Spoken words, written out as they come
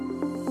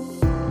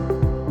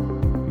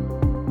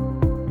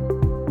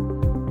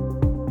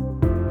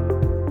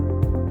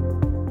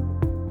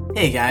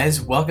Hey guys,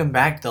 welcome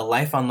back to the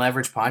Life on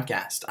Leverage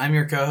podcast. I'm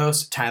your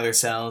co-host, Tyler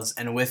Sells,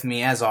 and with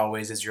me, as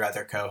always, is your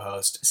other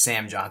co-host,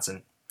 Sam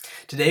Johnson.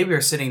 Today we are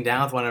sitting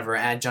down with one of our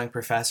adjunct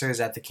professors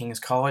at the King's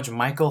College,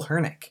 Michael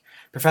Hrynuik.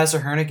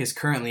 Professor Hrynuik is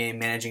currently a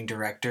managing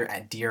director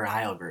at Deer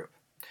Isle Group.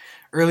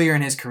 Earlier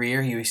in his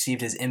career, he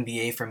received his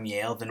MBA from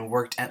Yale, then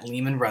worked at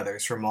Lehman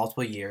Brothers for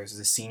multiple years as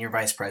a senior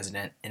vice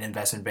president in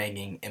investment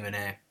banking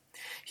M&A.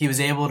 He was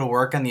able to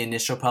work on the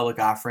initial public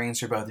offerings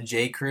for both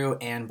J.Crew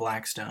and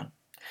Blackstone.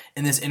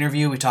 In this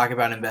interview, we talk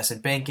about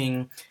investment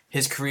banking,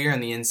 his career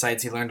and the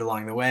insights he learned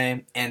along the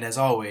way, and as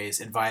always,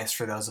 advice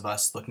for those of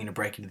us looking to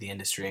break into the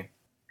industry.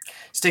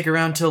 Stick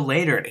around till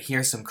later to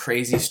hear some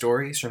crazy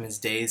stories from his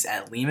days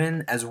at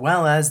Lehman, as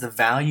well as the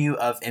value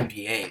of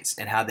MBAs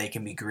and how they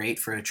can be great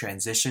for a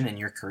transition in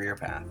your career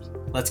path.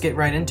 Let's get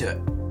right into it.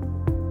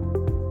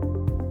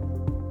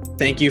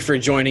 Thank you for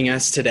joining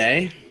us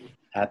today.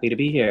 Happy to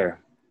be here.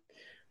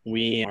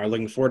 We are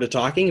looking forward to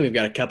talking. We've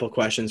got a couple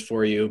questions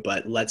for you,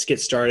 but let's get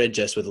started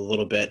just with a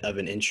little bit of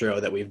an intro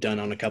that we've done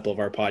on a couple of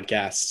our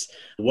podcasts.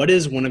 What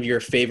is one of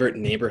your favorite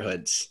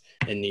neighborhoods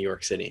in New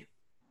York City?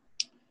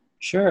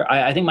 Sure.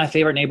 I think my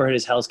favorite neighborhood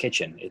is Hell's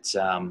Kitchen. It's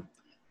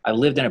I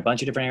lived in a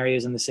bunch of different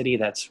areas in the city.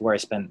 That's where I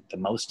spent the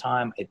most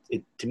time.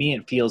 To me,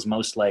 it feels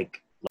most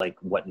like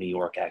what New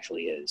York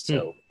actually is.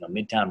 So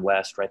Midtown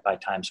West, right by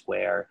Times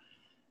Square,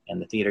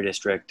 and the theater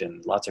district,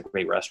 and lots of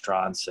great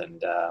restaurants,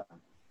 and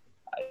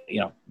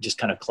just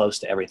kind of close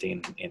to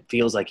everything. It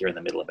feels like you're in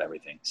the middle of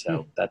everything.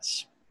 So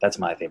that's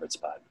my favorite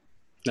spot.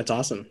 That's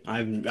awesome.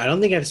 I don't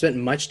think I've spent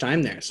much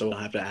time there, so I'll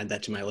have to add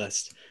that to my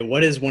list.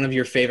 What is one of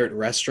your favorite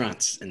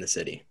restaurants in the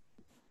city?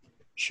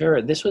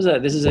 Sure. This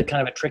is a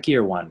kind of a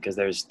trickier one because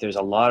there's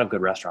a lot of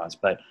good restaurants,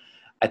 but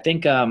I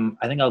think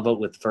I'll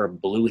vote for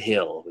Blue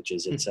Hill, which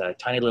is it's a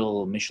tiny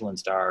little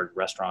Michelin-starred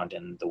restaurant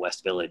in the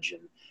West Village,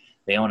 and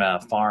they own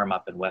a farm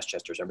up in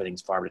Westchester, so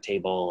everything's farm to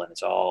table, and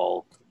it's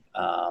all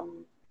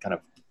kind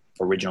of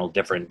original,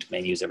 different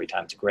menus every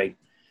time. It's a great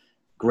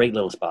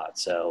little spot.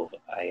 So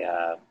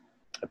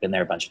I've been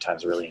there a bunch of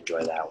times. I really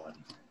enjoy that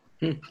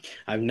one.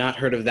 I've not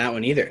heard of that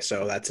one either.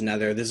 So this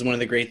is one of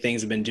the great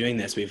things of been doing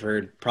this. We've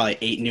heard probably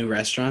 8 new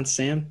restaurants,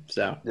 Sam.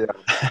 So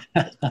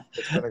yeah,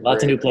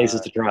 lots of new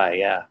places to try.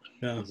 Yeah,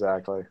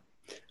 exactly.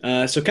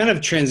 So kind of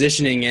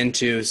transitioning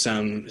into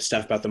some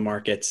stuff about the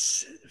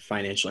markets,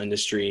 financial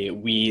industry.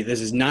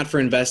 This is not for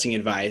investing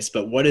advice,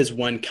 but what is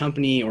one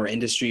company or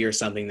industry or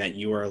something that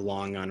you are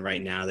long on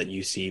right now that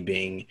you see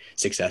being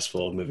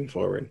successful moving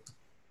forward?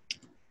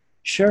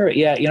 Sure.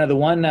 Yeah. The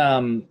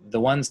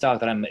one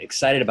stock that I'm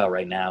excited about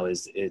right now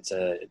it's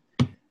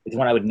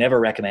one I would never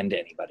recommend to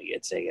anybody.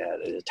 It's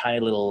a tiny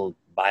little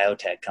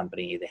biotech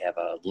company. They have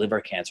a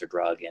liver cancer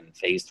drug in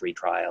phase 3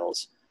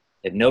 trials.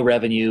 They have no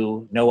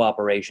revenue, no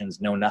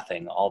operations, no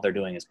nothing. All they're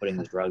doing is putting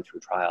this drug through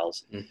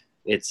trials.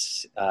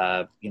 It's,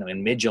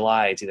 in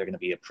mid-July, it's either going to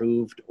be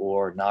approved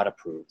or not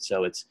approved.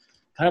 So it's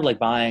kind of like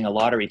buying a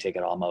lottery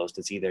ticket almost.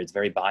 It's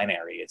very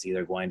binary. It's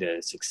either going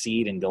to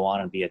succeed and go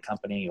on and be a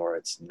company or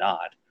it's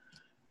not.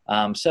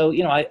 I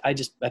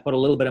put a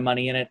little bit of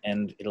money in it,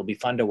 and it'll be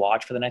fun to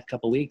watch for the next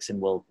couple of weeks, and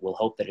we'll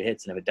hope that it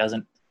hits. And if it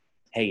doesn't,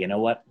 hey, you know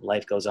what?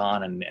 Life goes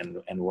on,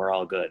 and we're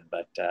all good.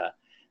 But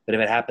if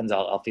it happens,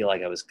 I'll feel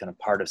like I was kind of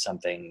part of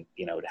something,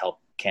 to help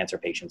cancer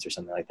patients or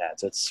something like that.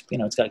 So it's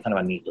it's got kind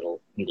of a neat little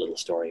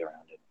story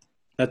around it.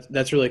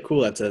 That's really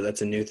cool.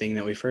 That's a new thing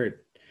that we've heard.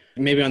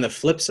 Maybe on the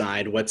flip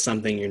side, what's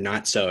something you're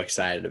not so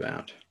excited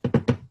about?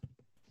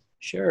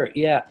 Sure.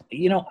 Yeah.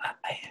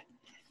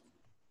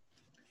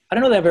 I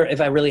don't know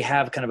if I really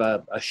have kind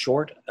of a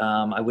short.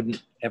 I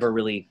wouldn't ever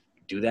really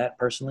do that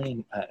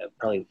personally.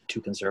 Probably too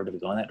conservative to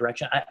go in that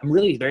direction. I'm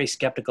really very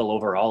skeptical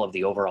overall of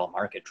the overall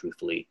market,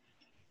 truthfully.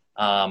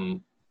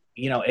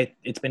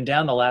 It's been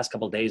down the last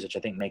couple of days, which I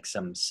think makes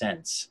some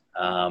sense.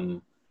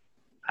 I'm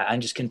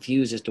just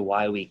confused as to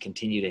why we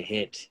continue to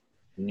hit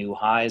new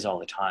highs all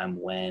the time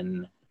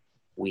when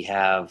we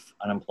have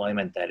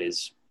unemployment that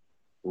is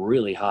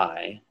really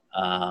high.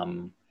 A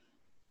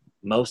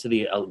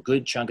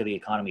good chunk of the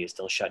economy is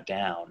still shut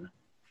down.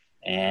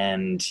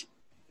 And,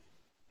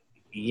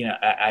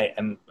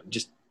 I'm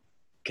just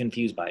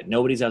confused by it.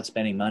 Nobody's out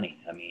spending money.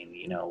 I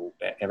mean,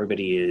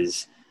 everybody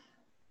is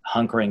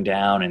hunkering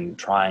down and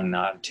trying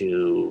not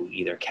to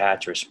either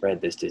catch or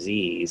spread this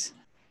disease.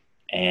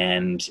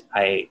 And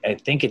I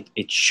think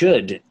it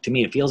should, to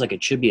me, it feels like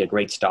it should be a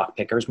great stock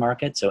pickers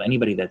market. So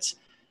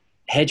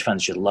hedge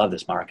funds should love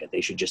this market.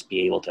 They should just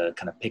be able to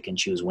kind of pick and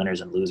choose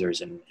winners and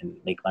losers and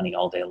make money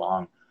all day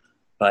long.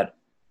 But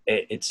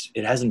it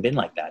hasn't been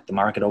like that. The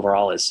market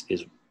overall is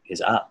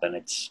up,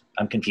 and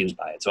I'm confused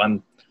by it. So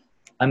I'm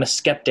a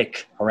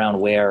skeptic around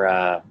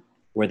where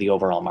the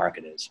overall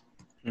market is.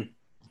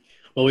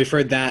 Well, we've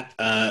heard that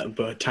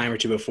a time or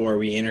two before.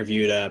 We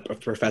interviewed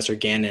Professor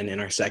Gannon in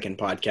our second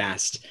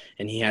podcast,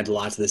 and he had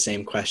lots of the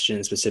same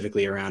questions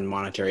specifically around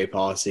monetary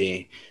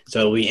policy. So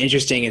it'll be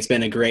interesting.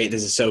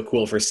 This is so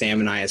cool for Sam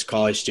and I as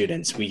college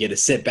students. We get to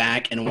sit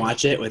back and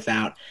watch it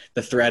without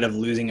the threat of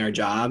losing our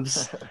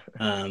jobs,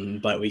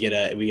 but we get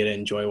to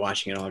enjoy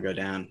watching it all go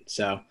down.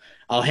 So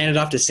I'll hand it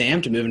off to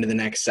Sam to move into the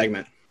next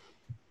segment.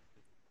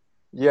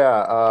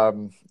 Yeah,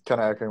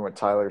 kind of echoing what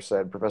Tyler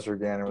said, Professor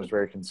Gannon was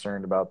very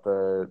concerned about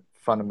the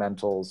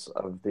fundamentals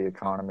of the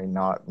economy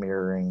not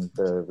mirroring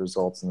the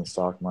results in the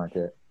stock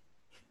market.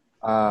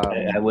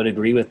 I would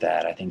agree with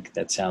that. I think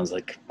that sounds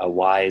like a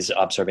wise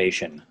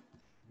observation.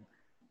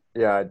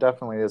 Yeah, it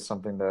definitely is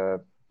something to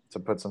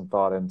put some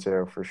thought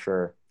into for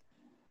sure.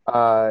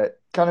 Kind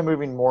of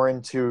moving more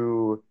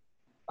into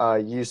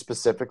you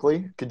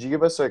specifically, could you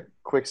give us a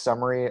quick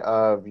summary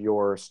of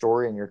your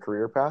story and your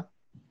career path?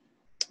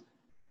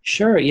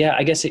 Sure. Yeah.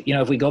 I guess,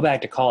 if we go back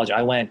to college,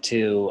 I went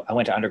to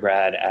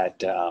undergrad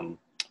at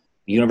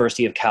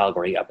University of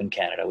Calgary up in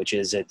Canada, which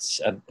is, it's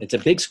a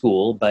big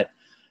school, but,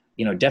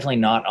 definitely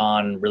not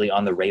really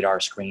on the radar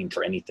screen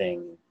for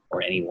anything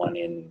or anyone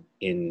in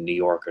New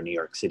York or New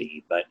York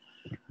City. But,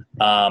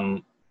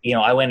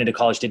 I went into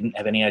college, didn't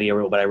have any idea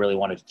what I really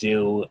wanted to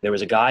do. There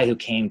was a guy who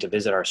came to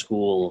visit our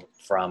school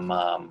from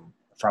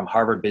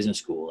Harvard Business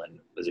School and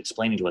was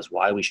explaining to us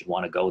why we should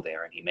want to go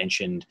there. And he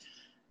mentioned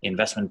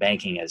investment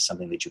banking as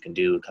something that you can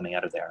do coming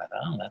out of there. And I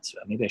thought,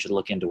 maybe I should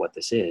look into what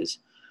this is.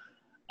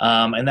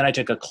 And then I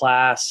took a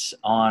class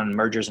on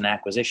mergers and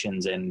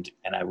acquisitions, and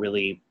I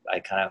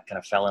kind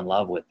of fell in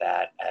love with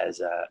that as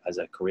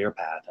a career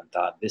path, and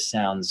thought, this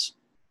sounds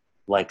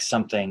like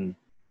something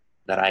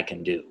that I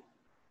can do.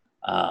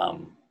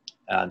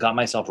 Got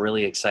myself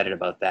really excited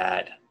about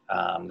that.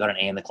 Got an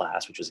A in the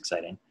class, which was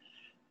exciting.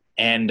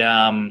 And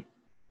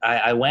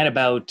I went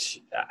about,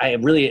 I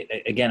had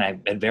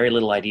very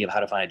little idea of how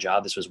to find a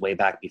job. This was way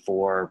back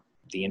before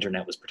the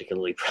internet was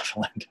particularly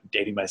prevalent. I'm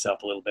dating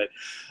myself a little bit.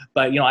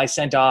 But, I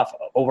sent off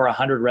over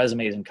 100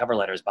 resumes and cover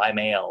letters by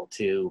mail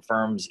to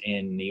firms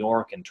in New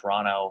York and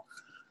Toronto,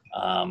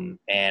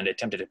 and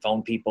attempted to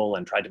phone people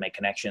and tried to make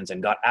connections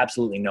and got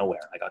absolutely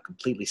nowhere. I got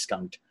completely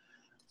skunked.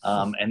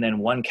 And then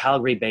one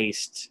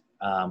Calgary-based,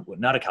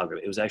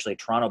 it was actually a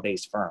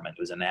Toronto-based firm, and it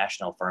was a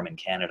national firm in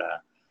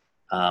Canada,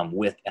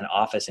 with an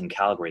office in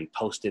Calgary,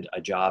 posted a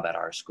job at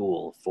our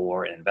school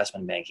for an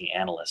investment banking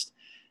analyst.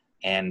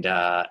 And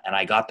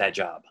I got that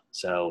job.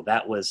 So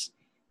that was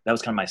kind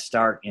of my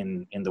start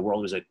in the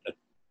world. It was a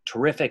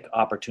terrific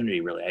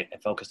opportunity, really. I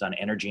focused on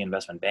energy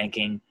investment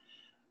banking,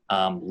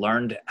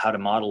 learned how to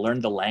model,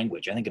 learned the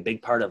language. I think a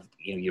big part of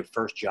your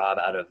first job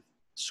out of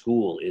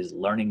school is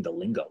learning the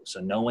lingo. So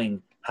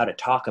knowing how to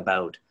talk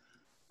about,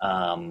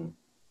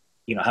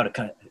 how to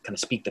kind of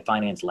speak the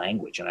finance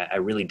language. And I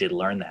really did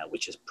learn that,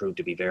 which has proved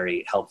to be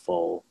very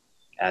helpful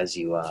as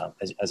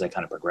I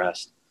kind of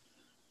progressed.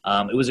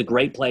 It was a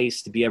great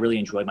place to be. I really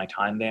enjoyed my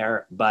time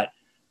there, but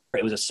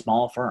it was a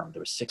small firm.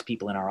 There were 6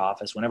 people in our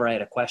office. Whenever I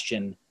had a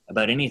question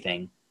about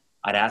anything,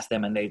 I'd ask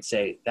them and they'd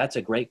say, "That's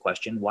a great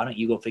question. Why don't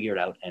you go figure it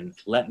out and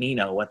let me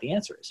know what the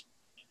answer is?"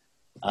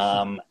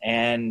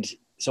 And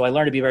so I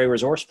learned to be very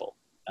resourceful,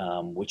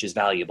 which is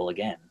valuable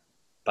again.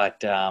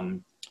 But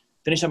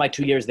finished up my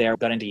 2 years there,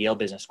 got into Yale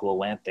Business School,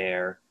 went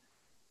there,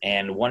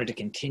 and wanted to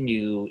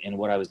continue in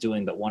what I was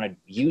doing, but wanted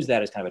to use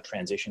that as kind of a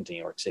transition to New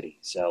York City.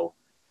 So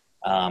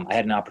I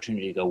had an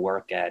opportunity to go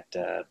work at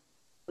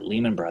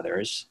Lehman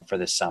Brothers for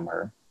this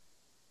summer.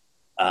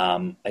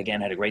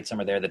 Again, had a great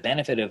summer there. The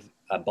benefit of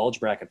a bulge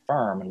bracket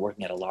firm and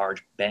working at a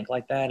large bank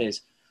like that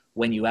is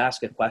when you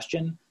ask a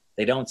question,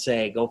 they don't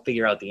say, "Go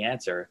figure out the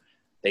answer."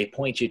 They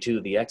point you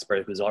to the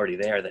expert who's already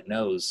there that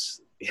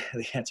knows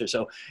the answer.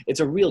 So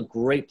it's a real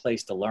great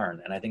place to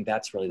learn. And I think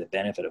that's really the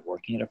benefit of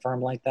working at a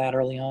firm like that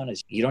early on,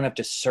 is you don't have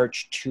to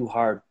search too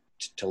hard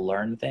to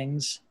learn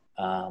things.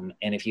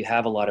 And if you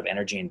have a lot of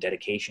energy and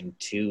dedication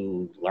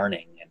to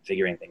learning and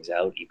figuring things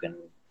out, you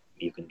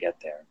can get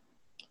there.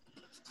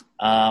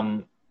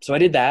 So I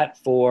did that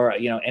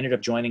ended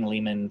up joining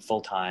Lehman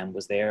full time,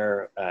 was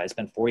there. I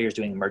spent 4 years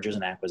doing mergers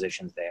and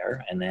acquisitions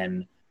there. And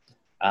then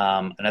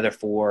another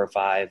 4 or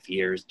 5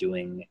 years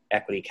doing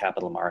equity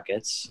capital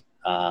markets.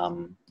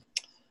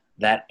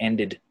 That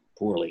ended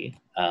poorly.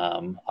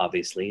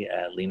 Obviously,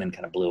 Lehman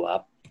kind of blew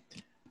up.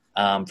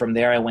 From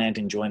there, I went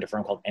and joined a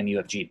firm called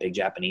MUFG, big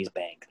Japanese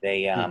bank.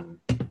 They,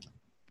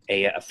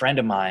 a friend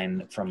of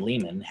mine from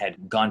Lehman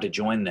had gone to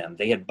join them.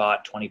 They had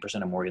bought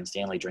 20% of Morgan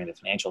Stanley during the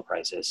financial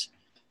crisis.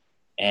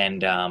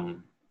 And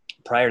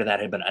prior to that,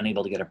 had been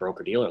unable to get a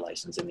broker-dealer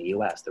license in the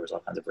U.S. There was all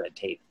kinds of red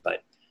tape.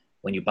 But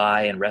when you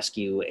buy and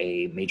rescue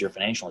a major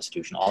financial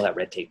institution, all that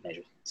red tape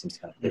measure seems to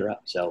kind of clear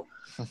up. So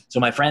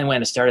my friend went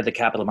and started the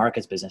capital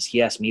markets business.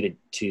 He asked me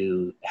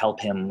to help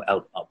him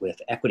out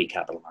with equity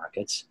capital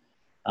markets.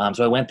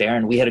 So I went there,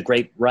 and we had a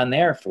great run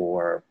there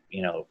for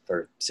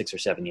 6 or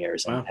 7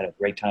 years, and had a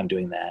great time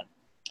doing that.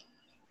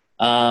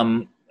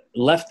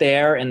 Left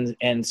there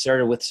and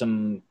started with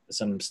some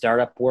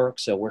startup work.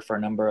 So worked for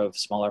a number of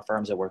smaller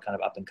firms that were kind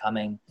of up and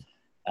coming.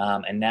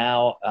 And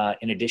now,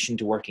 in addition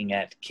to working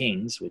at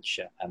King's, which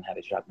I'm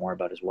happy to talk more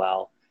about as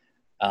well,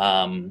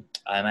 I'm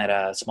at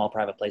a small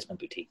private placement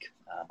boutique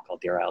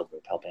called Dear Isle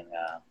Group, helping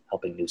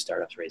new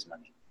startups raise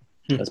money.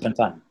 So it's been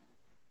fun.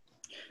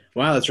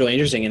 Wow, that's really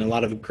interesting, and a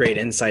lot of great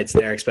insights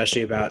there,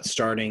 especially about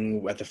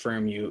starting at the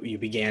firm you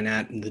began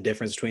at and the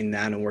difference between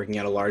that and working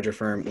at a larger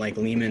firm like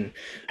Lehman.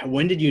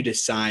 When did you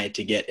decide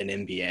to get an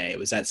MBA?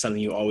 Was that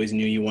something you always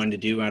knew you wanted to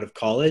do out of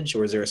college,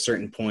 or was there a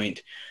certain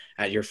point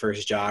at your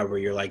first job where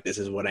you're like, this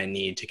is what I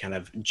need to kind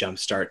of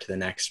jumpstart to the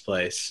next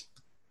place?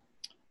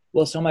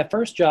 Well, so my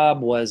first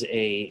job was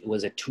a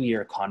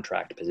 2-year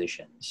contract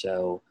position.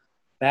 So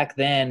back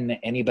then,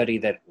 anybody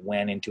that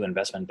went into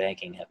investment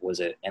banking was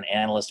an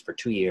analyst for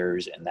 2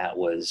 years, and that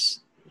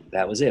was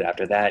it.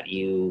 After that,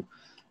 you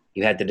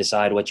had to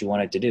decide what you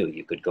wanted to do.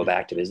 You could go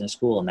back to business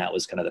school, and that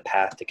was kind of the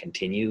path to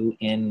continue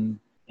in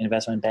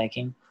investment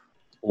banking,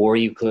 or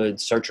you could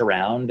search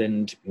around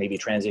and maybe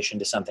transition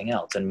to something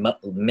else. And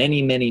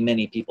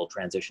many people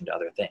transition to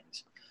other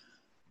things.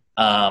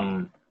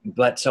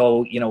 But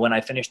so, when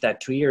I finished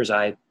that 2 years,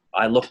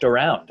 I looked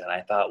around and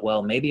I thought,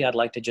 well, maybe I'd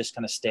like to just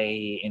kind of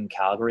stay in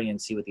Calgary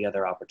and see what the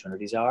other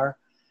opportunities are.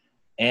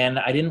 And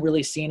I didn't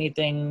really see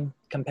anything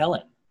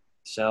compelling.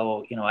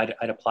 So,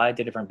 I'd applied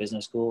to different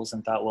business schools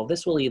and thought, well,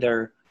 this will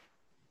either,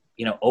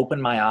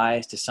 open my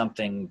eyes to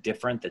something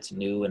different that's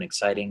new and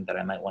exciting that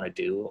I might want to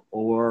do,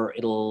 or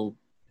it'll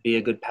be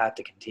a good path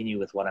to continue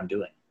with what I'm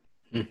doing.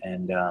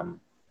 And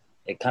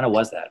it kind of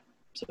was that.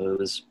 So it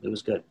was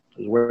good.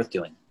 It was worth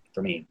doing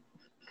for me.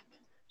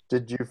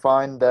 Did you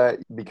find that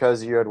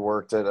because you had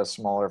worked at a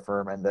smaller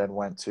firm and then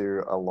went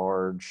to a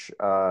large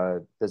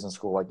business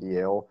school like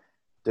Yale,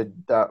 did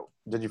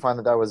you find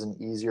that was an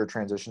easier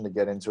transition to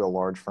get into a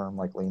large firm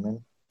like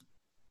Lehman?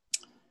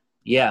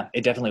 Yeah,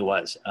 it definitely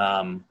was.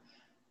 All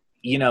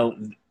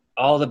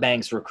the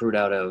banks recruit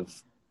out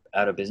of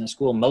business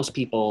school. Most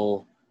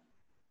people,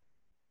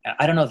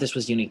 I don't know if this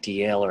was unique to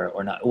Yale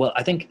or not. Well,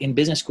 I think in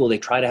business school, they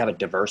try to have a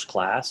diverse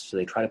class. So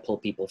they try to pull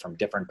people from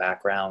different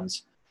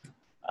backgrounds.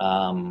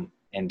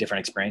 And different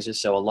experiences.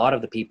 So a lot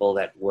of the people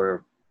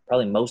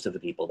probably most of the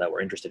people that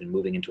were interested in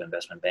moving into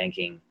investment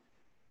banking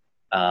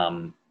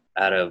out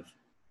of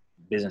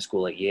business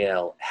school at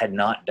Yale had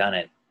not done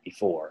it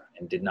before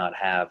and did not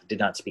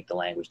speak the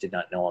language, did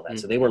not know all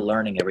that. So they were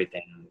learning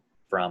everything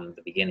from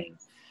the beginning.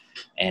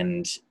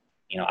 And,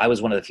 I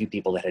was one of the few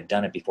people that had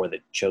done it before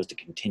that chose to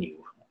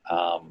continue.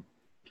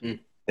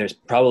 There's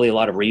probably a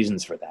lot of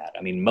reasons for that.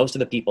 I mean, most of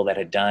the people that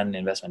had done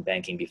investment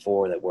banking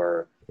before that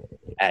were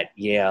at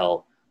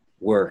Yale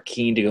were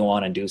keen to go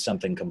on and do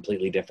something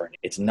completely different.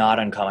 It's not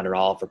uncommon at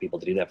all for people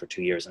to do that for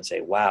 2 years and say,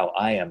 wow,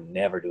 I am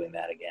never doing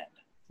that again.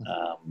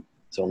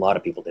 So a lot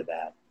of people did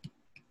that.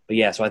 But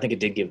yeah, so I think it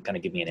did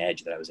give me an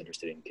edge that I was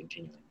interested in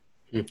continuing.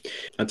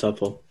 That's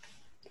helpful.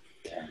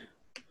 Yeah.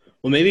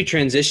 Well, maybe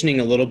transitioning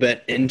a little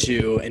bit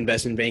into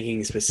investment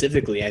banking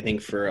specifically, I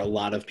think for a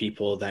lot of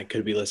people that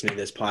could be listening to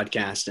this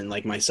podcast, and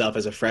like myself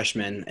as a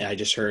freshman, I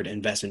just heard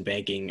investment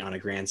banking on a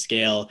grand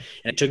scale.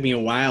 And it took me a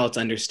while to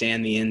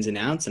understand the ins and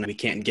outs, and we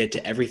can't get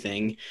to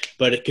everything.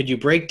 But could you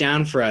break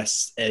down for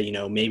us,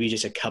 maybe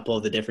just a couple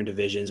of the different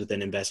divisions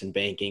within investment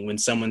banking? When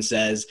someone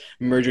says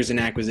mergers and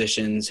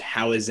acquisitions,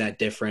 how is that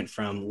different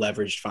from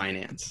leveraged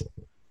finance?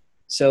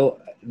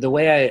 So the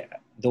way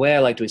I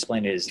like to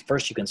explain it is,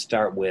 first you can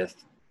start with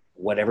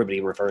what everybody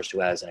refers to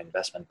as an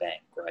investment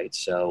bank, right?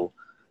 So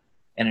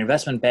an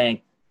investment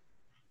bank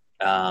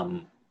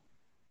has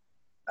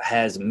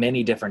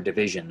many different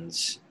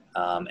divisions,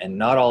 and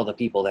not all the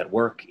people that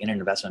work in an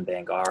investment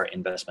bank are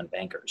investment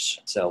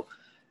bankers. So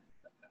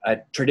a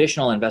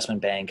traditional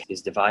investment bank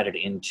is divided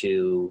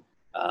into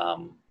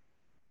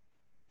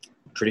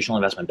traditional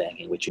investment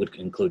banking, which would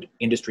include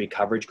industry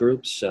coverage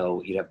groups.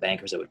 So you'd have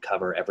bankers that would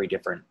cover every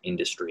different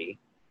industry.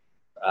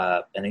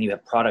 And then you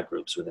have product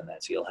groups within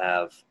that. So you'll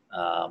have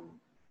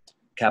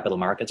capital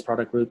markets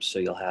product groups. So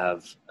you'll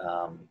have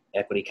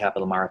equity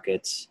capital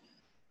markets,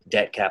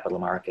 debt capital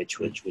markets,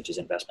 which is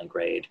investment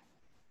grade.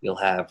 You'll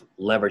have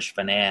leveraged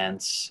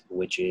finance,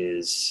 which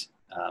is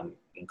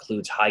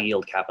includes high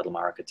yield capital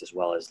markets as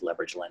well as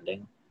leverage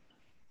lending.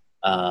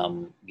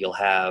 You'll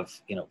have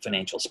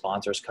financial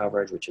sponsors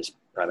coverage, which is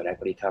private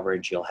equity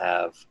coverage. You'll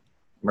have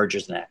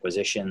mergers and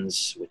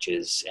acquisitions, which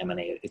is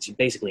M&A. It's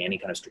basically any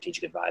kind of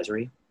strategic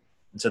advisory.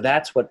 And so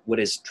that's what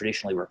is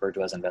traditionally referred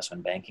to as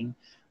investment banking.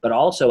 But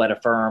also at a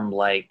firm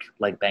like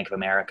Bank of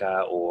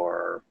America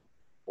or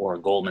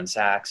Goldman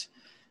Sachs,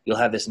 you'll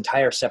have this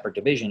entire separate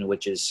division,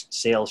 which is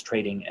sales,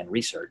 trading, and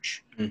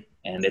research. Mm.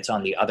 And it's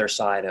on the other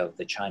side of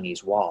the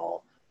Chinese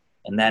wall.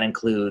 And that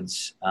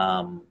includes,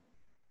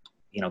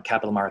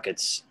 capital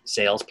markets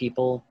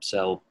salespeople.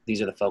 So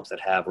these are the folks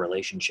that have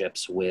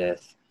relationships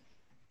with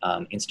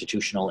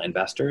institutional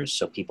investors,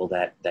 so people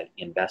that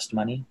invest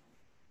money.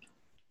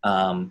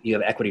 You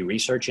have equity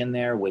research in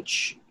there,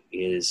 which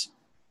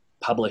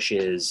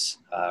publishes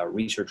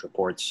research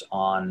reports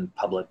on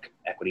public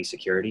equity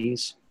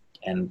securities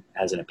and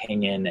has an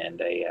opinion and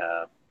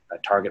a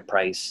target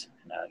price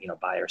and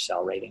buy or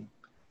sell rating.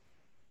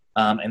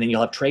 And then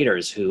you'll have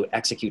traders who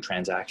execute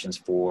transactions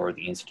for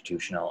the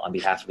on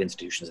behalf of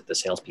institutions that the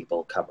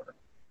salespeople cover.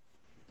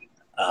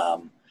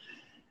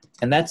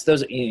 And that's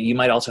those. You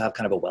might also have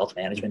kind of a wealth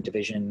management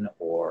division,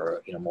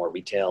 or more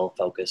retail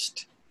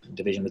focused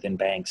division within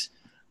banks.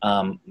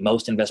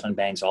 Most investment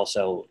banks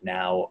also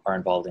now are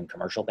involved in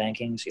commercial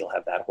banking, so you'll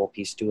have that whole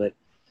piece to it.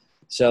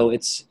 So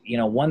it's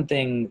one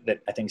thing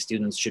that I think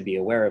students should be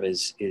aware of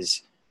is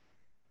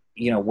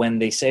when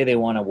they say they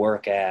want to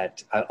work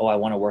at I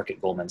want to work at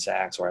Goldman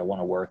Sachs, or I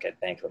want to work at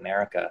Bank of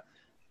America,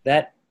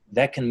 that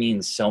can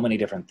mean so many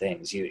different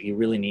things. You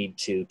really need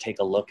to take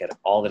a look at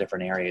all the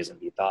different areas and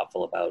be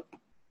thoughtful about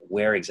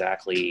where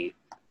exactly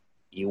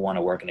you want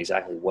to work and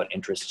exactly what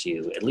interests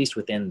you, at least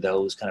within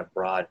those kind of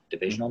broad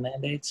divisional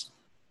mandates.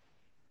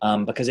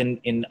 Because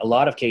in a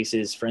lot of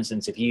cases, for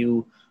instance, if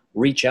you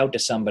reach out to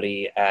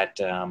somebody at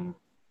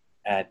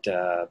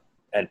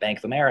Bank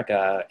of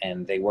America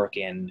and they work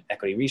in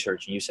equity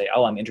research, and you say,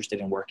 "Oh, I'm interested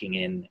in working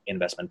in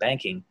investment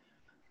banking,"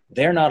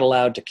 they're not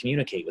allowed to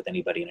communicate with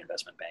anybody in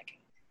investment banking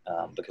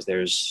because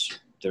there's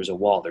a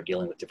wall. They're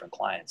dealing with different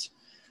clients.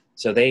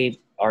 So they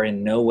are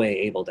in no way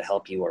able to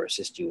help you or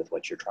assist you with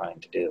what you're trying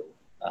to do.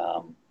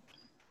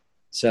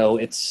 So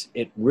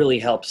it really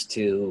helps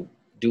to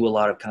do a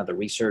lot of kind of the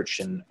research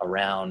and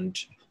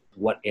around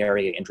what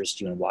area interests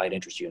you and why it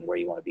interests you and where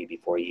you want to be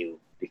before you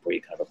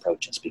kind of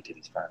approach and speak to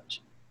these firms.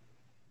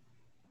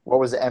 What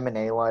was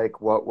M&A like?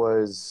 What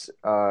was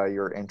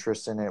your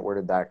interest in it? Where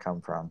did that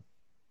come from?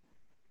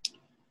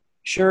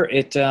 Sure.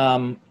 It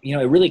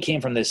really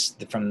came from as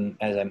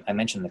I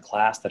mentioned, the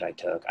class that I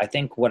took. I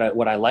think what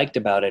I liked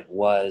about it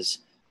was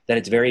that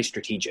it's very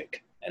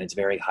strategic and it's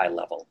very high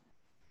level.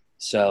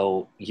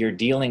 So you're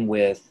dealing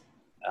with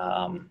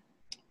kind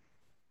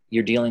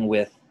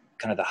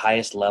of the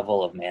highest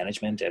level of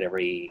management at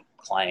every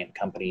client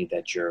company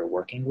that you're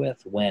working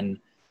with. When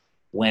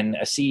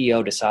a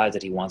CEO decides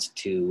that he wants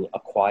to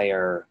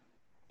acquire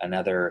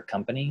another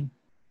company,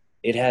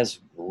 it has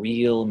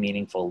real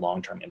meaningful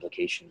long-term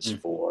implications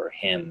for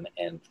him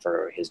and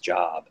for his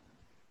job.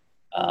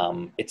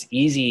 It's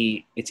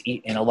easy.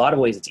 In a lot of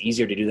ways, it's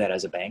easier to do that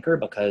as a banker,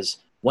 because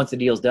once the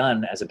deal's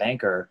done as a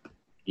banker,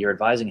 you're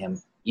advising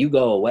him, you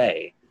go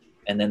away,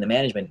 and then the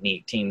management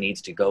team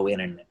needs to go in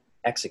and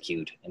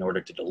execute in order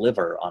to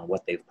deliver on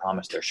what they've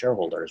promised their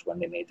shareholders when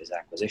they made this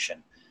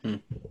acquisition.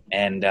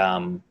 And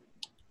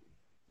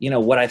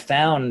what I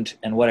found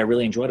and what I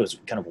really enjoyed was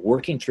kind of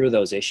working through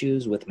those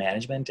issues with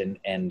management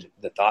and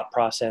the thought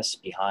process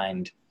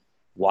behind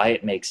why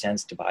it makes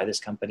sense to buy this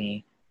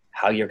company,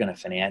 how you're going to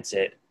finance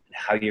it, and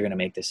how you're going to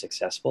make this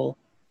successful.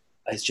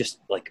 It's just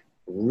like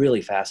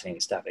really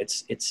fascinating stuff.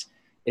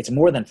 It's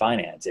more than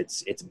finance.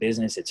 It's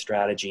business, it's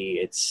strategy.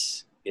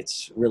 It's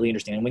really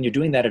interesting. And when you're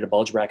doing that at a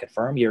bulge bracket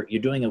firm, you're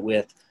doing it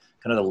with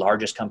kind of the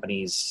largest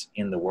companies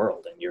in the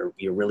world, and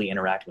you're really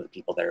interacting with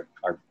people that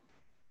are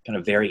kind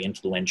of very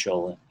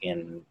influential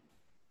in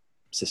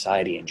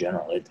society in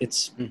general.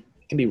 It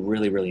can be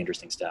really, really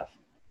interesting stuff.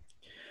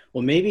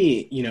 Well,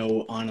 maybe,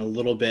 on a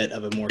little bit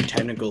of a more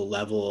technical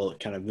level,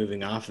 kind of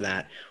moving off of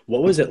that,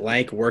 what was it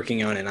like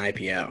working on an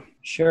IPO?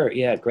 Sure.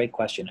 Yeah. Great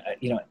question.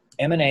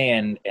 M&A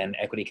and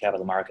equity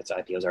capital markets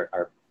IPOs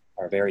are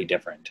very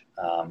different.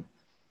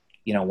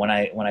 When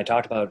I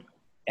talked about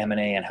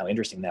M&A and how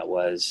interesting that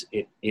was,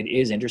 it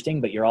is interesting,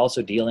 but you're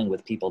also dealing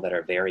with people that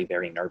are very,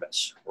 very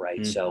nervous,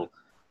 right? So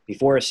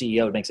before a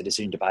CEO makes a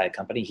decision to buy a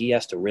company, he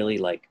has to really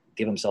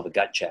give himself a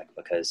gut check,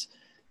 because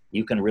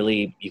you can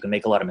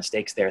make a lot of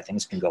mistakes there.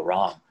 Things can go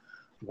wrong.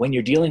 When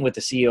you're dealing with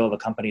the CEO of a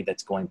company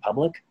that's going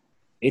public,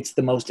 it's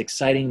the most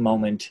exciting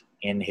moment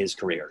in his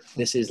career.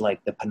 This is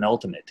like the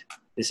penultimate.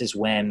 This is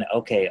when,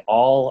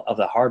 all of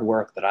the hard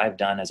work that I've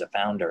done as a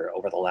founder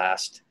over the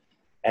last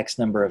X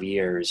number of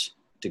years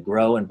to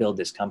grow and build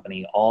this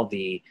company, all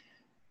the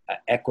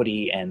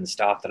equity and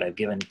stock that I've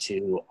given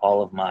to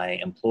all of my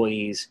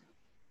employees,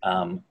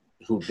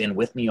 who've been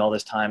with me all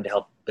this time to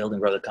help build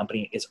and grow the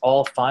company, it's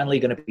all finally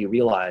going to be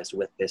realized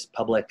with this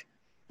public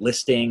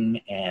listing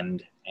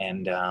and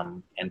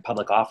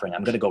public offering.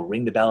 I'm going to go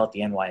ring the bell at the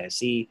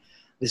NYSE.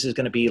 This is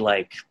going to be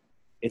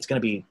it's going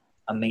to be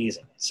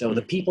amazing. So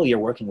the people you're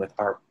working with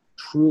are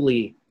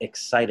truly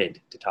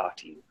excited to talk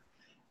to you.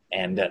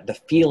 And the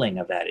feeling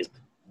of that is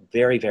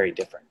very, very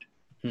different.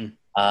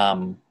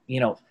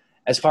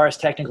 As far as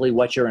technically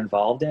what you're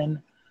involved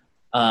in,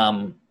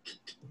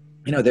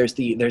 there's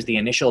the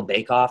initial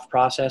bake-off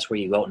process where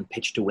you go out and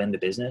pitch to win the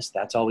business.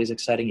 That's always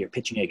exciting. You're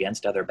pitching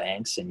against other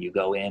banks, and you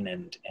go in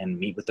and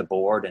meet with the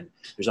board, and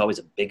there's always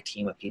a big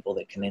team of people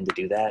that come in to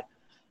do that.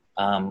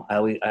 I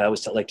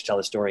always like to tell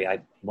the story.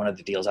 One of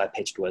the deals I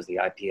pitched was the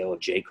IPO of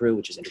J.Crew,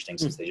 which is interesting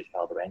since they just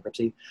filed for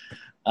bankruptcy.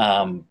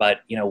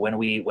 But when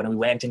we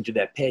went into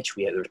that pitch,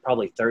 there was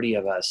probably 30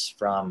 of us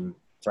from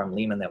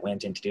Lehman that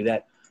went in to do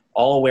that,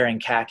 all wearing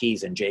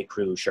khakis and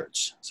J.Crew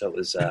shirts. So it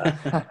was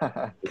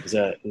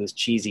it was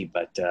cheesy,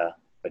 but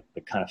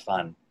kind of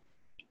fun.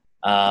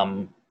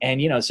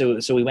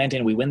 So we went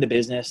in, we win the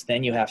business.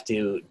 Then you have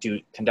to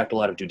conduct a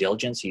lot of due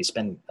diligence. You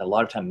spend a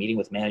lot of time meeting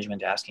with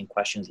management, asking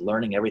questions,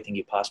 learning everything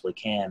you possibly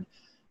can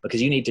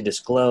because you need to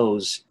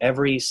disclose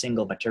every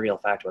single material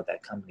fact about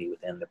that company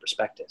within the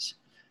prospectus.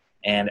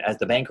 And as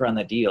the banker on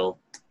that deal,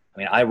 I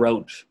mean, I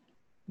wrote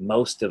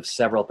most of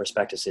several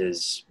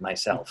prospectuses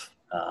myself,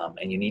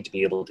 and you need to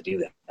be able to do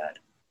that.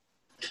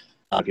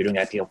 If you're doing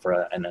IPO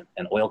for an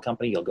oil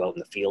company, you'll go out in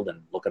the field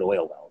and look at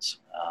oil wells,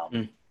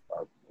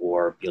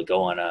 or you'll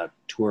go on a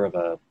tour of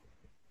a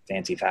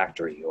fancy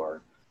factory,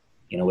 or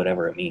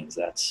whatever it means.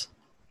 That's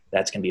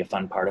going to be a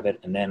fun part of it.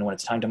 And then when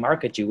it's time to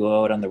market, you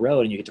go out on the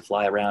road and you get to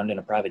fly around in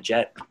a private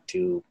jet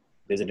to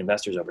visit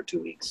investors over 2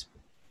 weeks,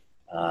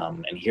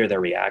 and hear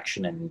their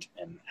reaction and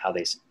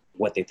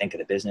what they think of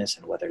the business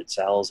and whether it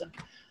sells. And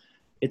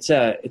it's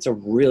a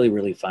really,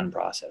 really fun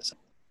process.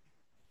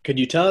 Could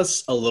you tell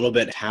us a little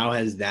bit, how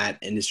has that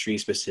industry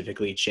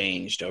specifically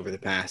changed over the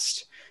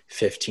past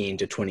 15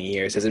 to 20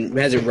 years? Has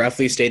it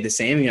roughly stayed the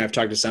same? I've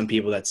talked to some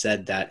people that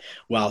said that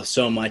while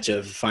so much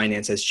of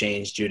finance has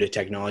changed due to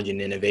technology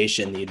and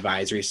innovation, the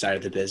advisory side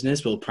of the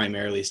business will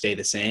primarily stay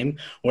the same.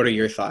 What are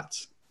your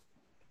thoughts?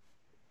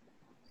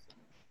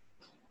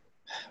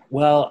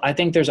 Well, I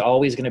think there's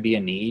always going to be a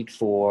need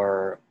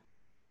for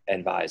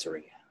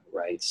advisory,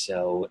 right?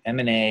 So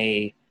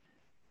M&A,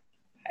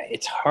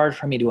 it's hard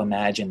for me to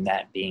imagine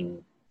that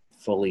being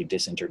fully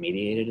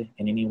disintermediated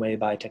in any way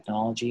by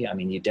technology. I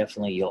mean,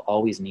 you'll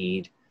always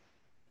need,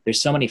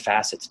 there's so many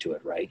facets to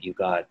it, right? You've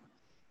got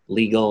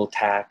legal,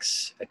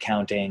 tax,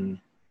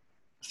 accounting,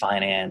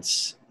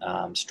 finance,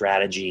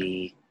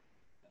 strategy,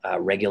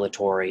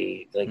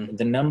 regulatory,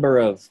 the number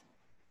of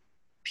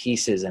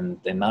pieces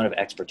and the amount of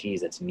expertise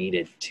that's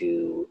needed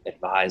to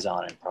advise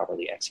on and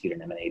properly execute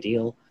an M&A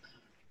deal.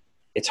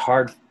 It's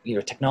hard,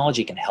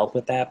 technology can help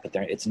with that, but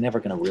it's never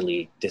going to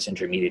really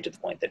disintermediate to the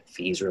point that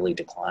fees really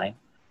decline.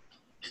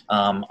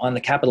 On the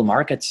capital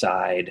market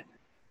side,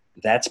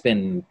 has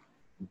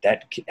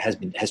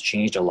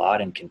changed a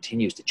lot and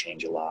continues to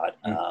change a lot.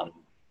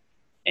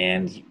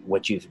 And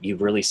what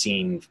you've really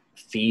seen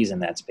fees in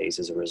that space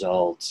as a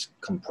result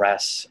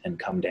compress and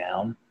come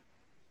down.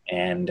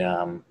 And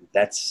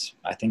that's,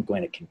 I think,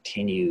 going to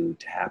continue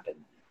to happen.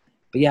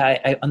 But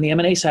yeah, on the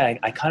M&A side,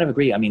 I kind of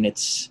agree. I mean,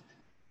 it's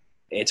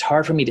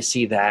hard for me to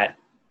see that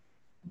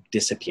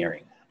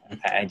disappearing.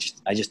 I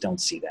just don't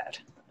see that.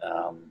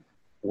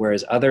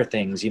 Whereas other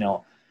things,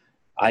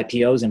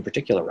 IPOs in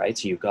particular, right?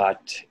 So you've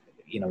got,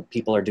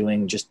 people are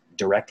doing just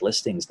direct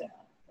listings now.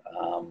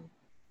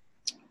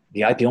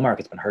 The IPO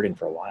market's been hurting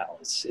for a while.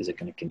 Is it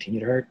going to continue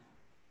to hurt?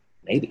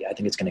 Maybe. I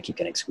think it's going to keep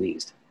getting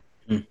squeezed.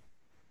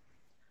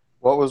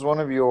 What was one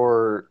of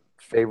your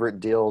favorite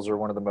deals or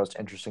one of the most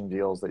interesting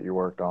deals that you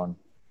worked on?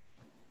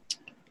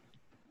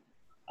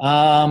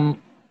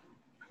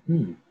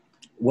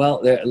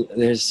 Well,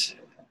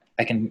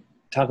 I can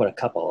talk about a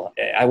couple.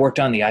 I worked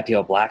on the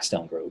IPO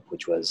Blackstone group,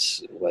 which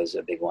was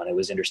a big one. It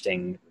was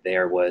interesting.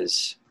 There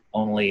was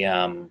only,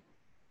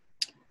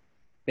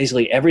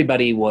 basically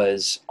everybody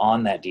was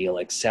on that deal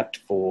except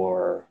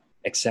for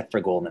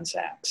Goldman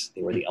Sachs.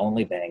 They were the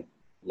only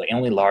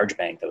large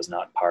bank that was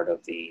not part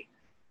of the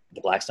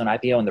Blackstone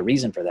IPO. And the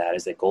reason for that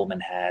is that Goldman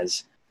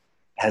has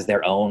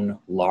their own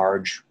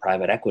large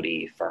private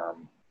equity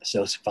firm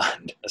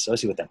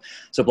associated with them.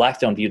 So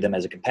Blackstone viewed them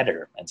as a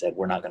competitor and said,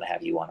 we're not going to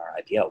have you on our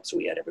IPO. So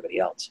we had everybody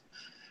else.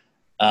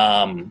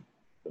 It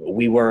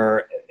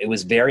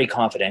was very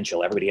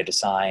confidential. Everybody had to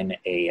sign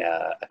a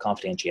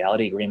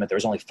confidentiality agreement. There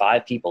was only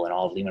 5 people in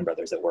all of Lehman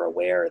Brothers that were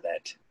aware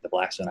that the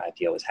Blackstone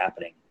IPO was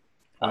happening.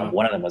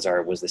 One of them was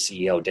the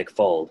CEO, Dick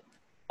Fold.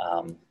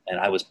 And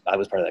I was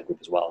part of that group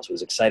as well. So it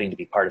was exciting to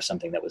be part of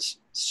something that was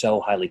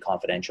so highly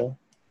confidential.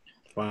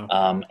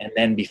 Wow. And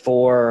then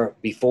before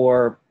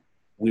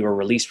we were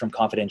released from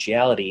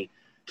confidentiality,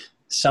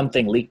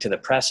 something leaked to the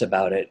press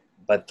about it,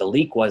 but the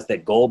leak was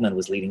that Goldman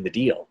was leading the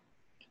deal.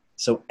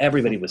 So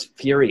everybody was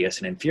furious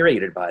and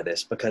infuriated by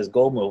this because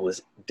Goldman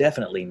was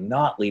definitely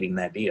not leading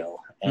that deal.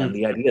 And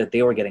the idea that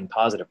they were getting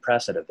positive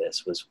press out of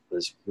this was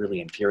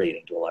really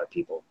infuriating to a lot of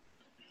people.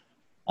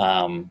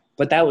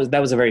 But that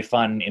was a very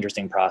fun,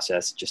 interesting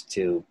process just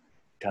to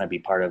kind of be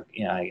part of,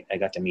 I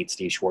got to meet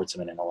Steve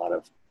Schwartzman and a lot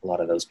of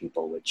those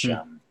people, which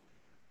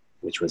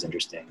was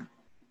interesting.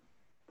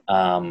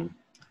 Another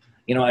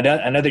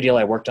deal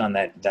I worked on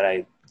that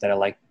I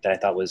liked, that I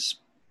thought was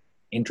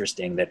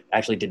interesting, that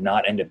actually did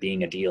not end up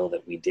being a deal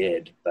that we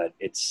did, but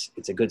it's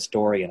a good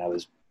story, and I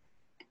was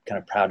kind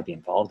of proud to be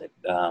involved in it.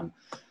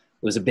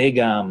 It was a big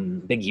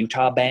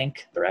Utah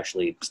bank. They're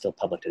actually still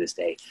public to this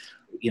day.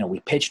 We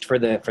pitched for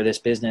this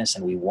business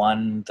and we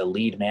won the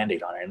lead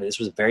mandate on it. And this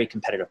was a very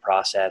competitive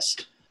process.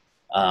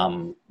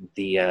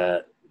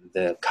 The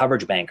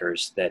coverage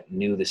bankers that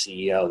knew the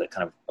CEO that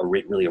kind of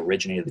really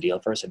originated the deal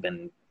for us had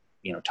been,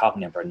 talking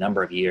to him for a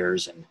number of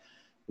years and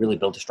really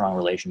built a strong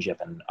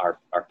relationship, and our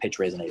pitch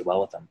resonated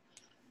well with them.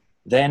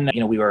 Then,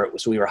 we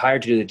were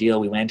hired to do the deal.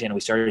 We went in and we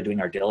started doing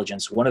our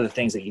diligence. One of the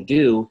things that you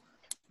do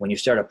when you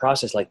start a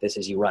process like this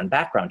is you run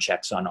background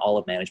checks on all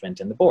of management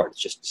and the board. It's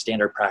just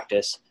standard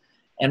practice.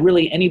 And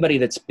really anybody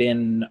that's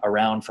been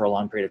around for a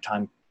long period of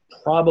time,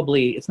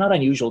 probably, it's not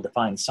unusual to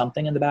find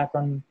something in the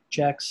background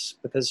checks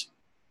because,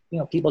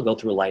 people go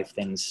through life,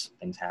 things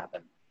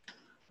happen.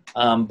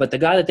 But the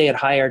guy that they had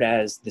hired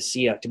as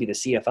to be the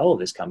CFO of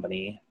this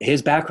company,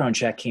 his background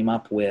check came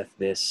up with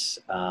this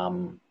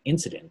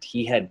incident.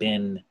 He had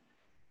been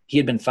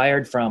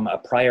fired from a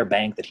prior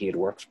bank that he had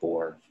worked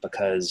for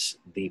because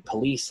the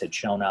police had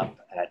shown up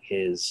at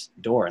his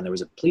door, and there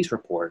was a police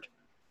report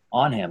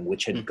on him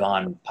which had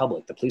gone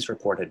public. The police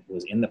report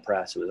was in the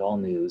press. It was all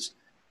news.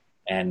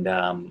 And,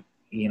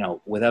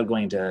 without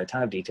going into a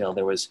ton of detail,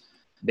 there was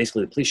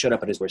basically the police showed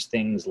up at his doors,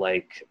 things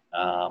like,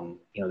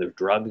 there were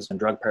drugs and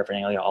drug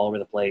paraphernalia all over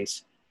the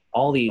place,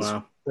 all these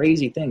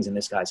crazy things in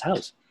this guy's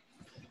house.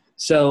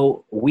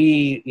 So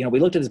we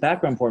looked at his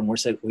background report and we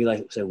said,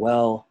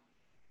 well,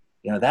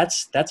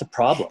 that's a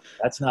problem.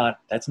 That's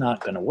not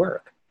going to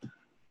work.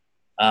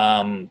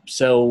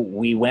 So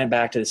we went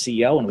back to the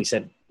CEO and we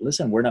said,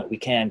 listen, we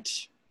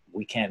can't,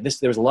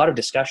 there was a lot of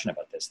discussion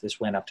about this. This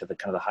went up to the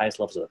kind of the highest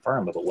levels of the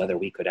firm about whether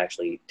we could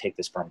actually take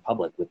this firm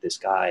public with this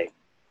guy,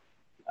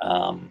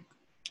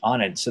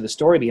 on it. So the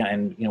story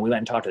behind, we went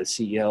and talked to the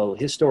CEO.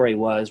 His story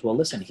was, well,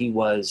 listen, he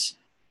was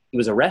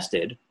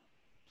arrested,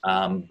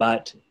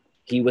 but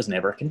he was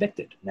never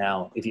convicted.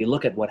 Now, if you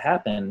look at what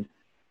happened,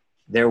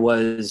 there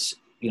was,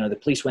 the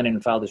police went in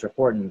and filed this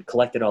report and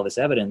collected all this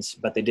evidence,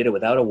 but they did it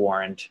without a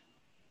warrant.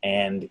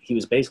 And he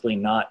was basically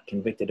not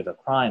convicted of a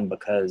crime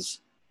because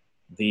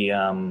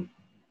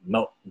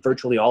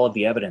virtually all of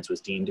the evidence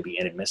was deemed to be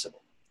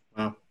inadmissible.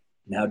 Wow.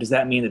 Now, does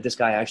that mean that this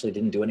guy actually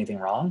didn't do anything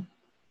wrong?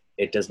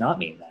 It does not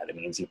mean that. It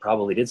means he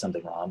probably did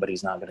something wrong, but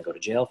he's not going to go to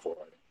jail for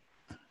it.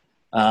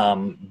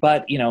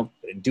 But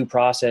due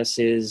process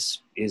is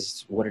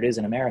what it is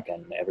in America,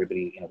 and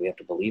everybody, we have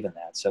to believe in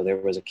that. So there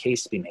was a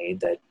case to be made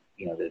that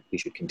that we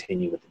should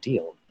continue with the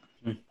deal.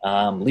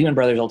 Lehman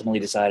Brothers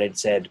ultimately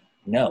said,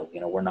 no,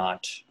 we're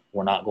not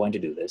going to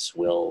do this.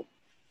 We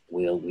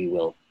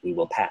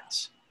will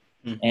pass.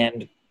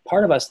 And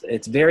part of us,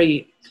 it's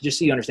very, just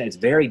so you understand, it's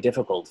very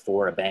difficult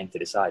for a bank to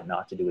decide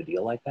not to do a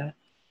deal like that.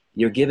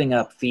 You're giving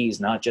up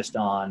fees, not just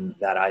on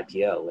that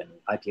IPO, and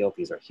IPO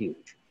fees are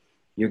huge.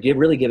 You're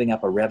really giving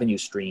up a revenue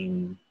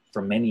stream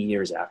for many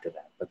years after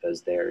that,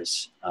 because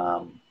there's,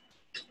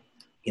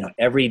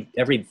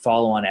 every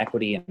follow-on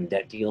equity and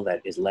debt deal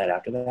that is led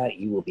after that,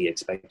 you will be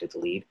expected to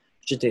lead.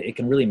 It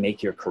can really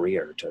make your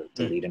career to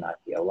lead an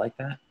IPO like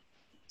that.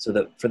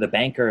 So for the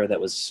banker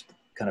that was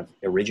kind of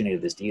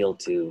originated this deal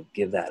to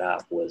give that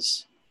up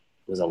was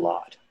a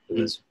lot. It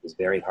was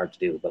very hard to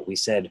do. But we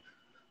said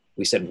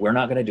we're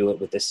not going to do it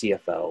with the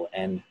CFO.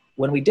 And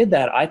when we did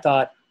that, I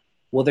thought,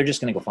 well, they're just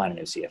going to go find a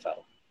new CFO,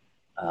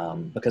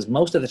 because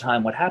most of the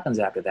time, what happens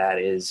after that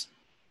is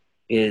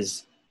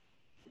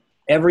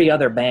every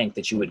other bank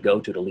that you would go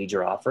to lead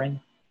your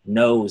offering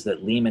knows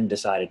that Lehman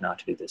decided not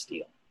to do this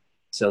deal.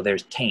 So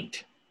there's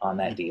taint on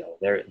that deal.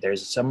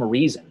 There's some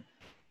reason.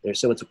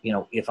 So it's,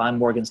 if I'm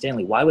Morgan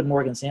Stanley, why would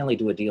Morgan Stanley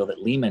do a deal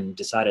that Lehman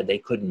decided they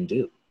couldn't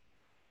do?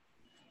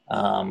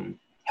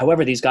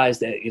 However, these guys,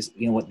 they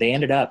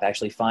ended up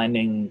actually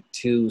finding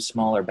two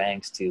smaller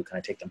banks to kind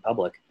of take them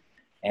public.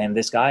 And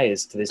this guy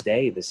is, to this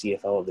day, the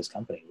CFO of this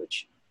company,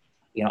 which,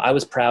 I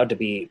was proud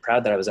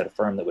that I was at a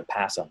firm that would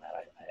pass on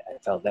that. I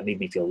felt that made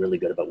me feel really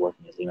good about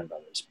working at Lehman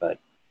Brothers. But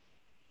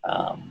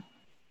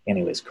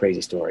anyways,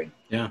 crazy story.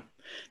 Yeah.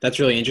 That's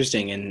really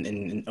interesting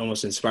and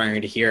almost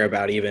inspiring to hear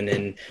about,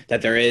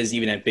 that there is,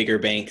 even at bigger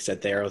banks,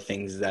 that there are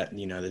things that,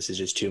 this is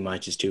just too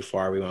much, it's too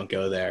far, we won't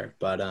go there.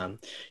 But,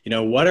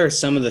 what are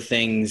some of the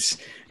things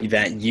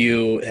that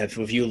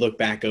if you look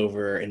back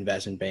over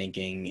investment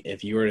banking,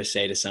 if you were to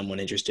say to someone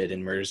interested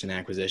in mergers and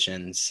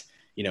acquisitions,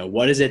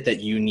 what is it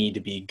that you need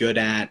to be good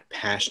at,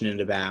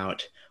 passionate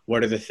about?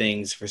 What are the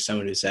things for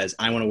someone who says,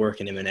 I want to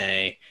work in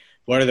M&A?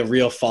 What are the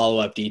real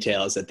follow-up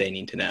details that they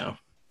need to know?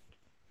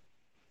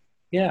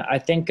 Yeah, I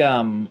think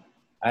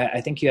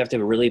I think you have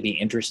to really be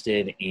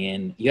interested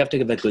you have to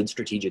have a good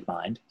strategic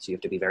mind. So you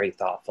have to be very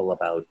thoughtful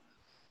about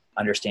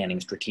understanding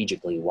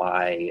strategically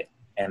why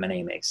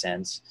M&A makes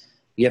sense.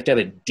 You have to have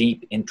a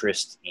deep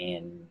interest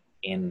in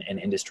an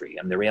industry.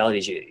 And the reality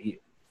is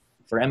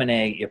for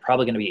M&A, you're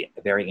probably going to be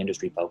very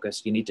industry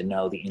focused. You need to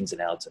know the ins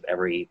and outs of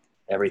everything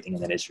in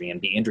the industry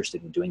and be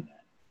interested in doing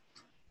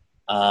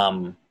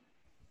that.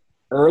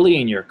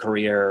 Early in your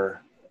career,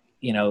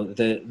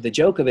 the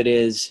joke of it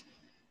is,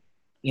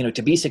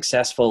 to be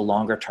successful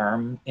longer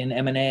term in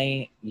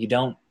M&A, you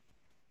don't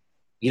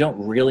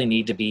really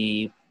need to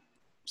be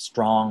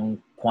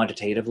strong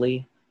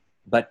quantitatively,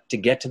 but to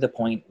get to the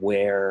point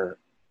where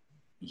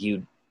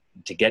you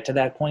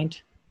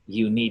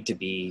need to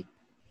be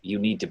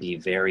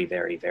very,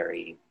 very,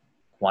 very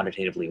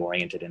quantitatively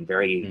oriented and a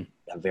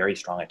very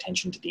strong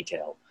attention to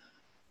detail.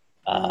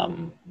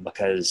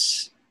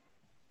 Because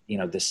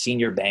the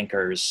senior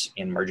bankers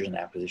in mergers and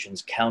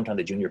acquisitions count on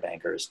the junior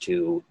bankers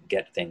to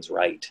get things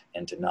right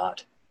and to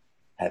not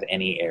have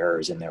any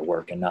errors in their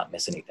work and not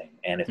miss anything.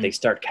 And if they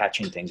start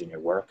catching things in your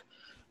work,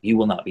 you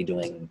will not be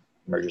doing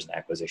mergers and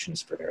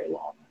acquisitions for very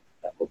long.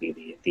 That will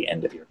be the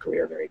end of your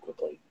career very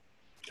quickly.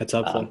 That's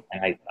helpful.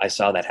 And I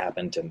saw that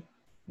happen to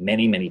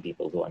many, many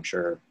people who I'm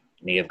sure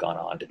may have gone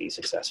on to be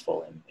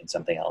successful in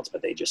something else,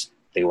 but they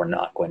were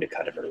not going to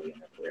cut it early in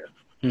their career.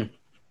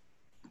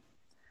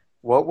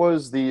 What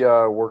was the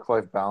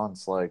work-life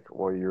balance like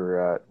while you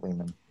were at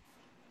Lehman?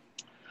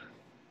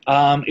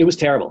 It was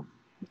terrible,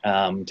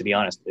 to be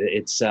honest.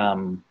 It's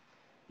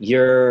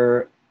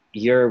your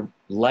your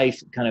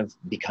life kind of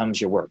becomes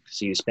your work.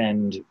 So you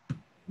spend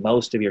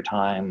most of your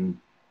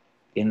time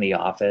in the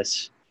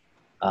office.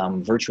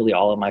 Virtually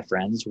all of my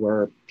friends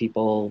were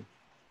people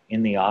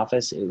in the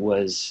office.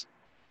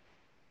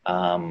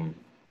 Um,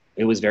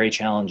 it was very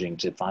challenging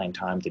to find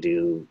time to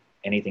do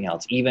anything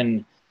else.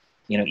 Even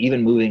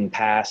moving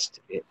past,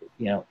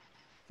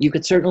 you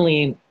could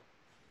certainly,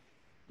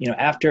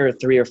 after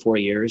 3 or 4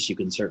 years, you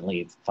can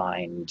certainly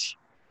find,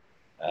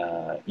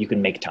 you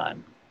can make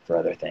time for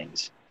other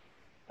things.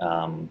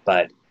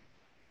 But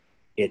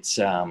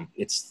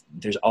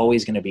there's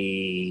always going to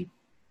be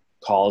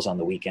calls on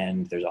the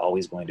weekend. There's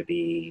always going to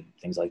be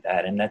things like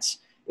that. And it's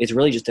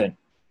really just the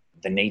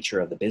nature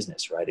of the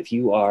business, right? If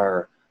you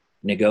are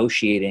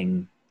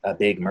negotiating a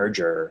big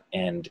merger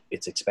and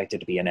it's expected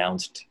to be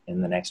announced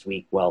in the next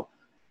week, well,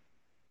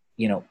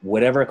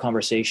 whatever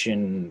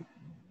conversation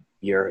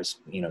your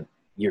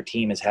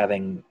team is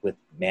having with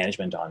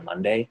management on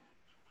Monday,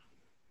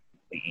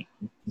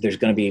 there's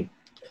going to be,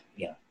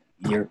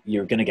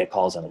 you're going to get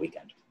calls on the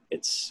weekend.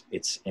 It's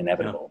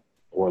inevitable.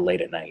 Or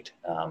late at night.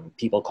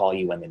 People call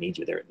you when they need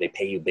you. They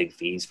pay you big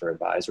fees for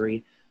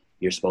advisory.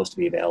 You're supposed to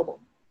be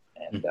available,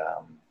 and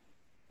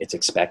it's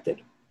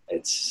expected.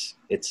 It's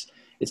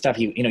tough.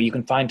 You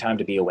can find time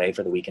to be away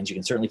for the weekends. You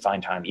can certainly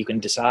find time. You can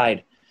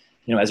decide,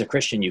 as a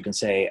Christian, you can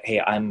say,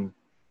 hey, I'm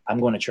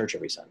going to church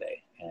every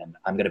Sunday, and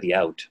I'm going to be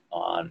out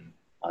on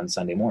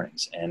Sunday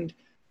mornings, and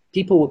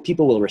people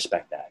will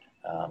respect that.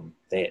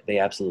 They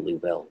absolutely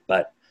will.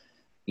 But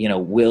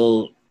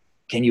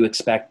can you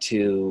expect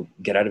to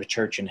get out of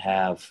church and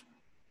have,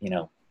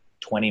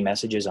 20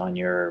 messages on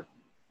your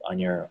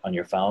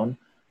phone?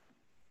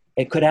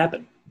 It could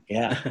happen.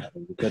 Yeah.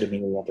 You could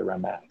immediately have to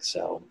run back.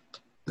 So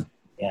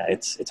yeah,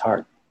 it's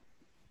hard.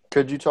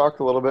 Could you talk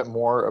a little bit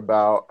more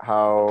about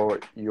how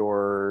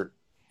your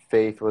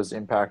faith was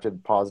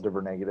impacted, positive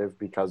or negative,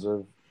 because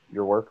of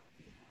your work?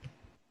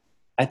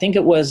 I think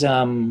it was,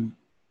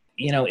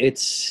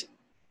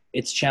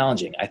 it's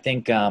challenging. I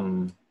think,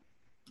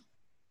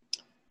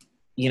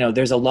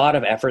 there's a lot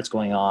of efforts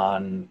going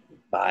on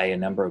by a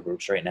number of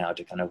groups right now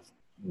to kind of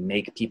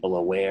make people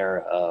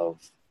aware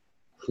of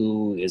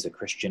who is a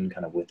Christian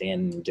kind of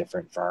within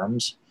different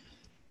firms.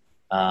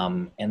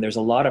 And there's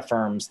a lot of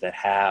firms that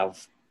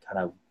have kind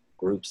of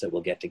groups that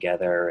will get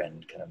together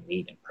and kind of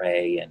meet and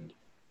pray and,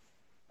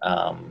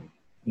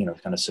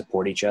 kind of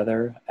support each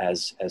other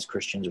as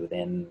Christians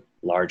within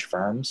large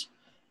firms.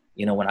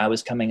 When I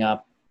was coming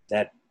up,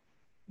 that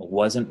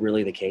wasn't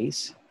really the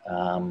case.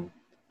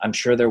 I'm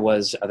sure there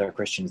was other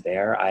Christians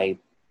there. I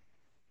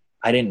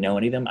didn't know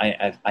any of them.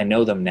 I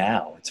know them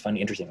now. It's funny,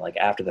 interesting. Like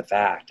after the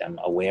fact, I'm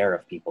aware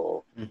of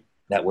people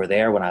that were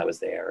there when I was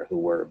there who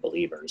were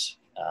believers,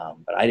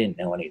 but I didn't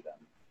know any of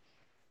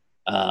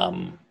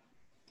them.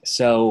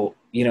 So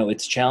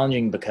it's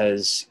challenging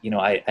because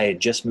I had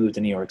just moved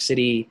to New York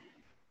City.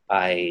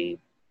 I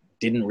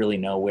didn't really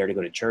know where to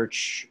go to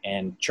church,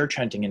 and church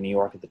hunting in New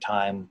York at the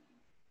time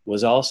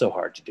was also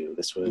hard to do.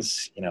 This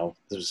was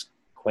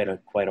quite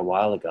a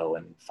while ago,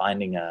 and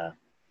finding a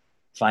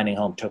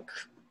home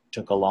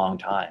took a long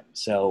time.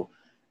 So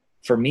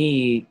for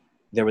me,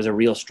 there was a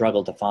real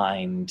struggle to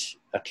find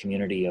a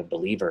community of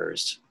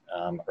believers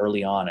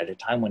early on at a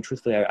time when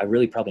truthfully, I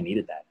really probably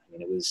needed that. I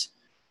mean, it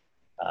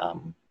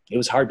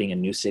was hard being in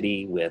a new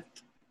city with,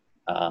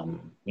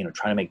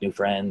 trying to make new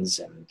friends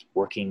and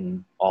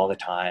working all the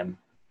time.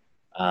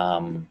 I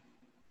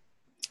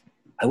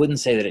wouldn't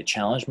say that it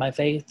challenged my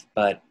faith,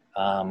 but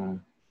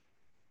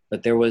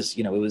there was,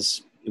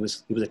 it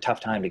was a tough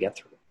time to get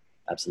through.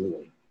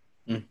 Absolutely.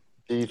 Do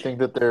you think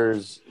that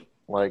there's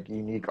like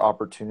unique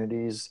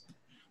opportunities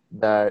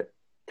that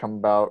come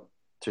about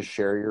to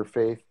share your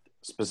faith,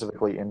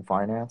 specifically in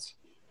finance?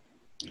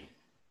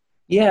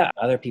 Yeah,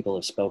 other people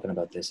have spoken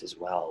about this as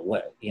well.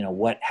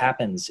 What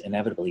happens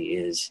inevitably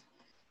is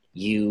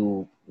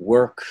you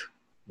work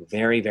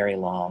very, very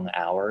long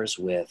hours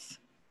with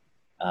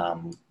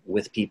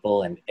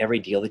people, and every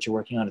deal that you're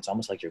working on, it's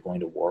almost like you're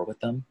going to war with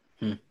them.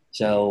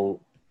 So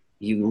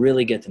you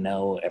really get to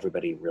know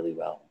everybody really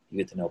well. You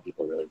get to know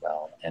people really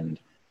well, and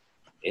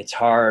it's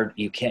hard.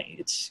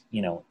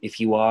 If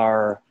you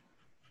are,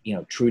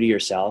 true to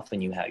yourself,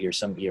 and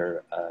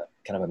you're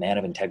kind of a man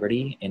of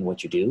integrity in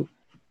what you do,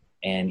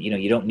 and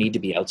you don't need to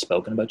be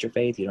outspoken about your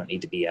faith. You don't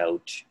need to be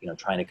out,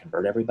 trying to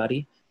convert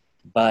everybody,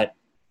 but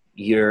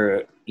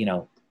your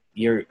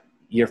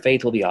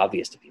faith will be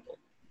obvious to people.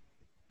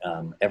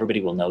 Everybody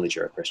will know that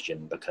you're a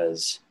Christian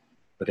because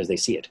they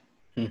see it.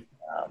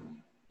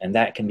 And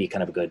that can be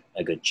kind of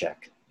a good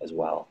check as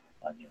well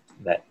on you.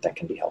 That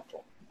can be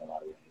helpful in a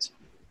lot of ways.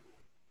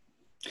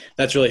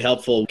 That's really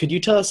helpful. Could you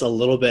tell us a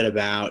little bit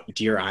about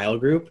Dear Isle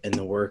Group and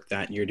the work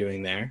that you're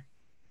doing there?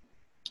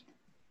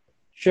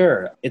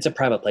 Sure. It's a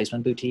private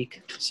placement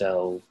boutique.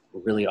 So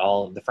really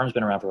the firm's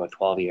been around for about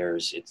 12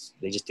 years.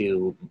 They just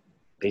do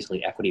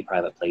basically equity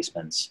private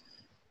placements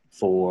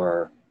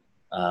for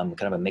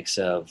kind of a mix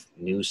of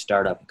new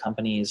startup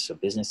companies, so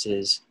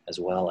businesses, as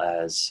well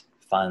as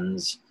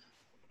funds,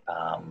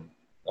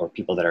 or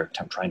people that are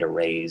trying to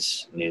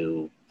raise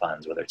new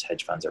funds, whether it's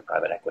hedge funds or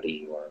private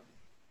equity or,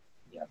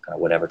 kind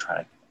of whatever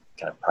kind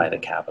of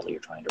private capital you're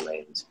trying to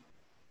raise.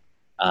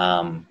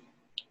 And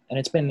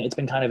it's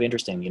been kind of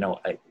interesting.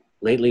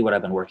 Lately what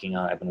I've been working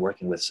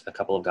with a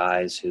couple of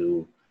guys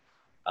who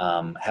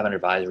have an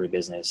advisory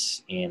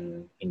business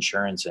in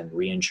insurance and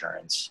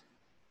reinsurance.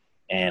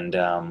 And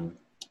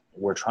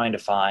we're trying to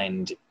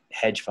find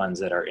hedge funds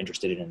that are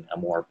interested in a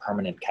more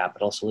permanent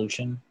capital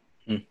solution.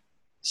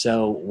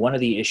 So one of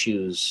the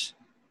issues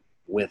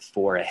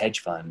for a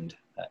hedge fund,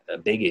 a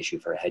big issue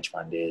for a hedge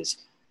fund is,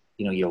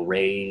 you'll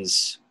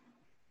raise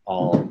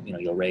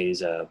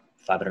a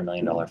 $500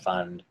 million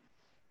fund,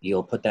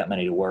 you'll put that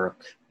money to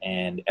work,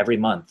 and every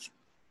month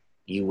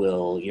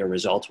your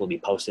results will be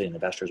posted and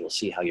investors will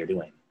see how you're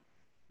doing.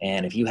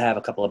 And if you have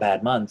a couple of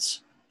bad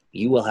months,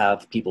 you will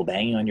have people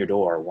banging on your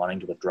door wanting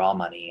to withdraw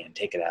money and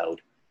take it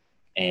out.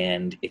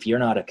 And if you're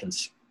not a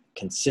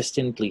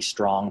consistently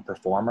strong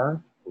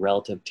performer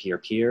relative to your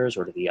peers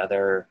or to the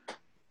other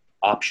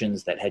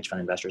options that hedge fund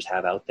investors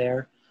have out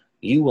there,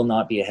 you will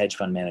not be a hedge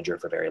fund manager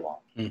for very long.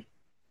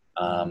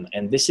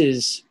 And this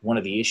is one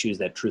of the issues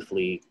that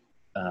truthfully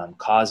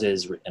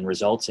causes and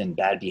results in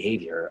bad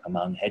behavior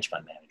among hedge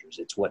fund managers.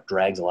 It's what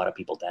drags a lot of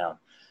people down.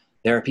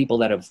 There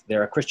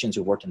are Christians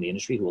who've worked in the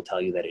industry who will tell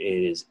you that it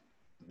is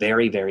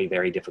very, very,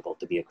 very difficult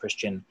to be a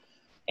Christian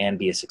and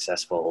be a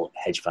successful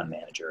hedge fund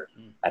manager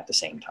at the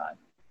same time,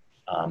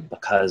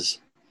 because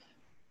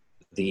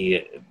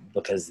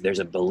there's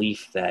a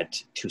belief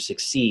that to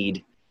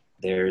succeed,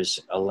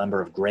 there's a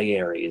number of gray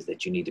areas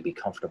that you need to be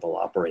comfortable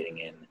operating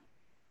in,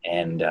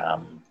 and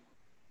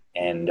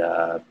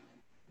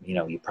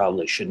you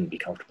probably shouldn't be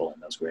comfortable in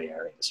those gray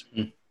areas.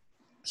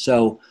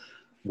 So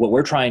what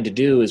we're trying to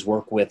do is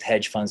work with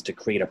hedge funds to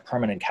create a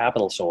permanent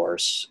capital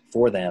source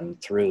for them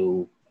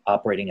through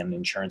operating an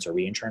insurance or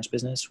reinsurance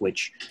business,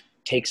 which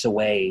takes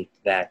away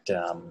that,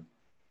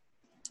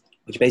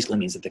 which basically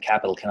means that the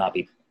capital cannot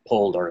be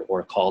pulled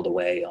or called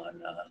away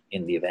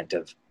in the event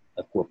of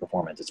a poor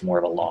performance. It's more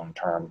of a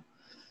long-term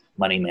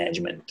money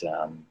management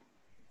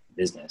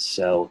business.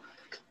 So,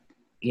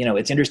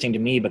 it's interesting to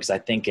me because I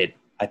think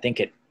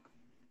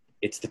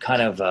it's the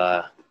kind of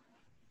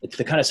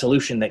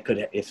solution that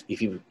could,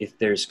 if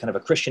there's kind of a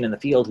Christian in the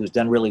field who's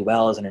done really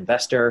well as an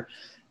investor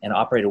and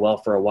operated well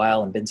for a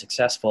while and been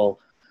successful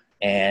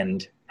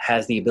and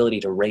has the ability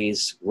to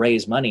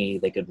raise money,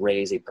 they could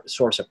raise a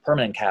source of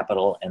permanent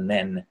capital and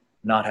then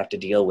not have to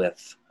deal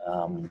with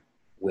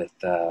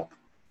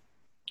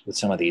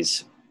some of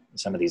these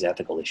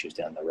ethical issues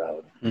down the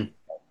road.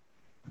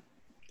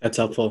 That's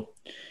helpful.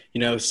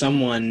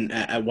 Someone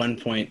at one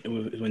point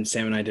when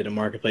Sam and I did a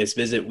marketplace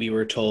visit, we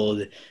were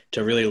told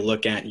to really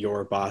look at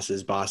your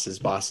boss's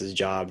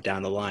job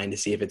down the line to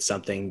see if it's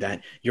something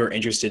that you're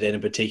interested in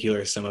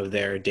particular, some of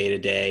their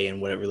day-to-day and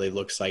what it really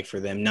looks like for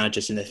them, not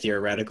just in the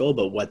theoretical,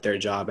 but what their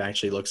job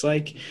actually looks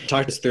like.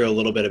 Talk us through a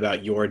little bit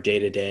about your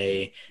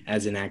day-to-day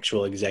as an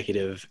actual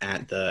executive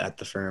at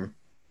the firm.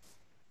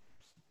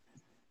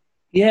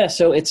 Yeah.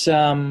 So it's,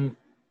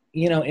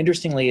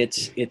 interestingly,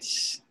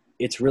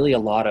 it's really a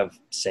lot of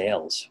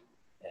sales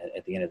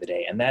at the end of the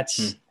day. And I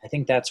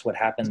think that's what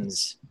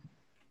happens.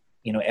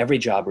 Every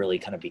job really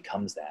kind of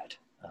becomes that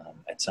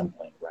at some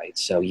point, right?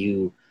 So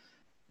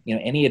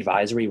any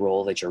advisory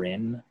role that you're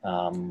in,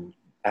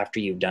 after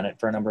you've done it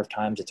for a number of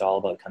times, it's all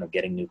about kind of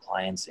getting new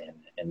clients in,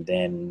 and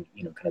then,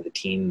 kind of the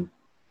team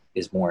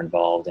is more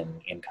involved in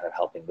kind of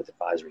helping with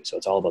advisory. So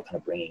it's all about kind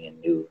of bringing in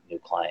new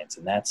clients.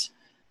 And that's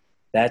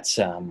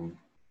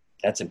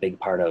a big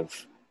part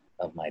of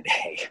my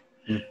day.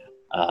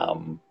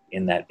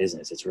 In that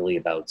business. It's really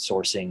about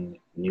sourcing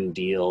new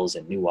deals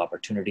and new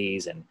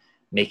opportunities and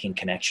making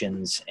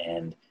connections.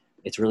 And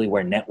it's really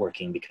where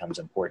networking becomes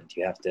important.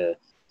 You have to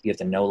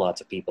know lots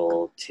of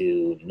people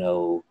to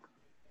know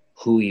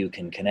who you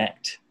can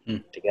connect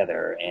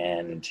together.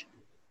 And,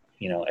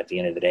 at the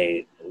end of the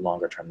day,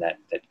 longer term, that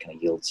kind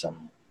of yields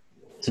some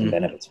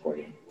benefits for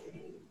you.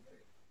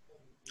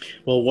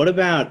 Well, what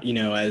about,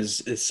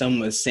 as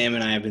Sam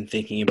and I have been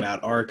thinking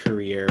about our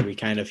career, we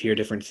kind of hear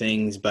different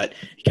things, but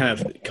kind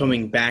of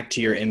coming back to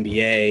your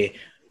MBA,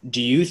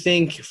 do you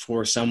think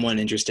for someone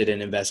interested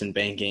in investment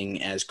banking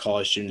as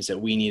college students that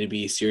we need to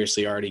be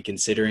seriously already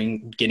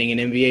considering getting an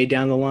MBA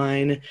down the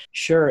line?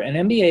 Sure. An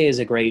MBA is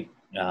a great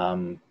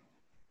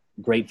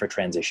for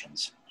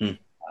transitions.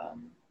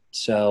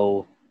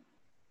 So,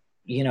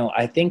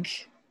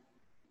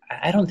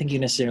 I don't think you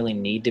necessarily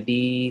need to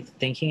be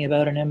thinking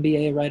about an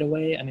MBA right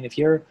away. I mean, if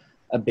you're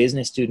a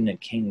business student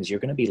at King's, you're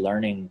going to be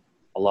learning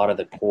a lot of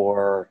the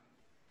core,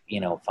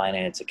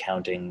 finance,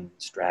 accounting,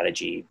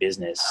 strategy,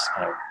 business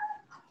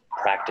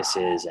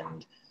practices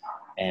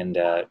and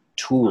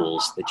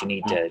tools that you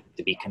need to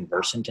be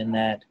conversant in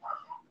that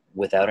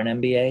without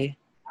an MBA.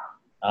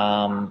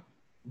 But,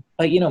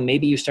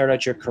 maybe you start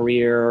out your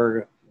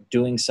career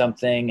doing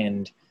something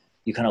and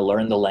you kind of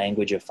learn the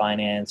language of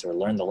finance or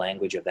learn the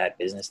language of that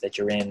business that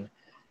you're in.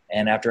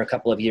 And after a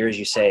couple of years,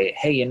 you say,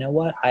 hey, you know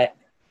what?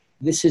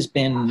 This has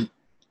been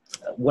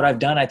what I've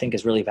done, I think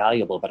is really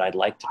valuable, but I'd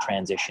like to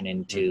transition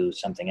into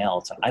something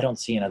else. And I don't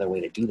see another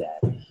way to do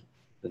that.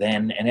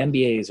 Then an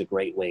MBA is a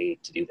great way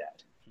to do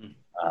that.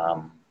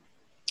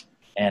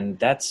 And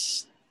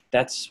that's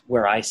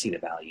where I see the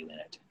value in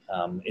it.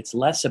 It's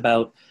less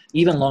about,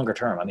 even longer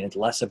term, I mean, it's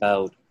less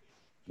about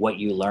what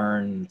you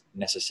learn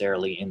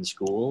necessarily in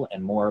school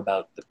and more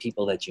about the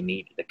people that you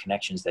meet, the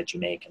connections that you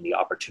make, and the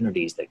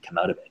opportunities that come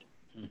out of it.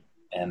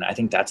 And I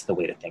think that's the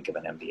way to think of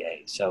an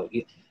MBA. So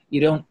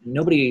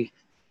anybody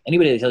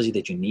that tells you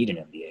that you need an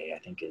MBA, I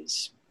think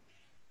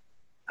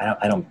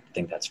I don't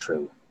think that's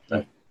true,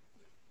 but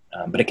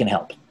it can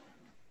help.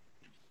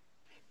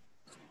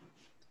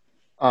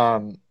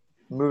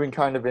 Moving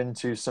kind of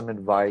into some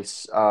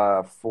advice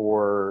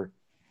for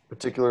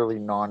particularly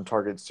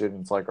non-target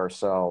students like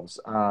ourselves.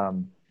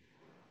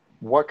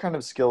 What kind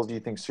of skills do you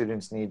think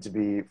students need to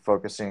be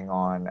focusing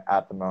on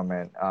at the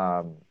moment,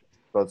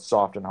 both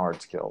soft and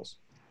hard skills?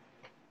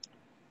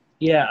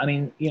 Yeah, I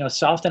mean,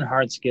 soft and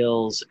hard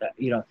skills,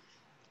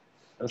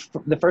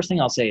 the first thing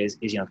I'll say is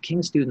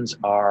King students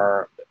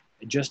are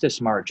just as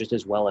smart, just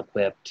as well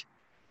equipped,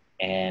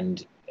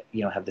 and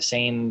have the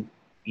same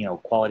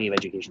quality of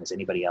education as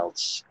anybody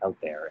else out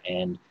there.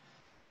 And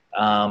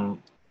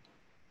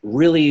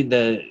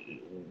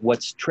really,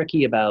 what's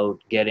tricky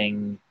about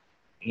getting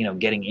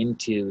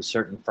into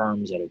certain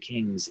firms out of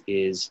King's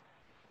is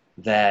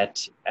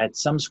that at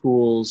some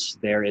schools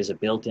there's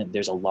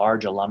a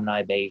large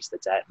alumni base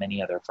that's at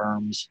many other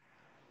firms.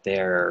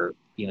 The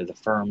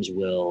firms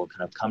will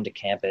kind of come to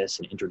campus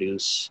and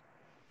introduce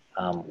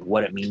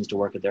what it means to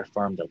work at their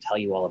firm. They'll tell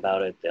you all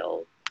about it.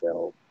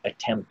 They'll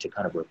attempt to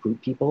kind of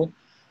recruit people.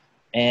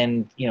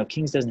 And,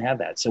 King's doesn't have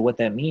that. So what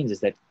that means is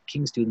that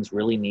King students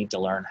really need to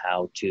learn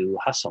how to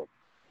hustle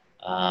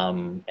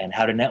and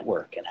how to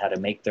network and how to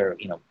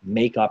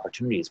make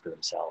opportunities for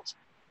themselves.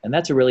 And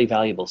that's a really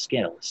valuable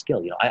skill.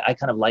 I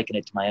kind of liken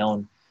it to my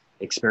own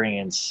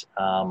experience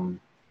when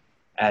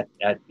I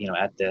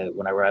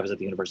was at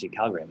the University of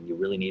Calgary. I mean, you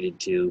really needed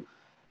to,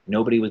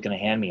 nobody was going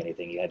to hand me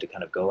anything. You had to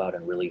kind of go out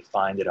and really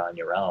find it on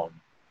your own.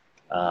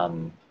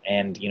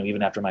 And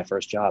even after my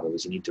first job, it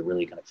was you need to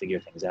really kind of figure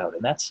things out.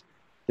 And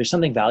there's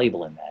something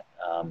valuable in that.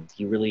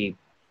 You really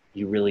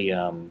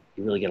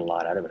get a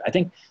lot out of it. I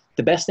think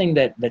the best thing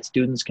that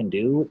students can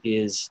do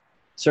is,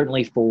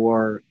 certainly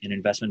for an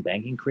investment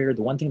banking career,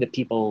 the one thing that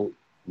people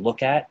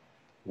look at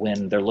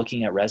when they're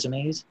looking at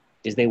resumes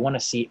is they want to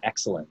see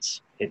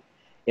excellence.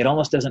 It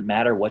almost doesn't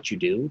matter what you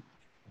do,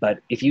 but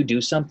if you do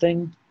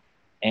something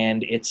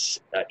and it's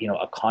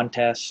a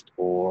contest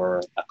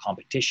or a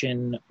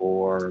competition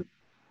or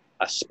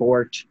a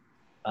sport,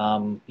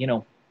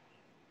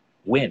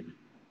 win.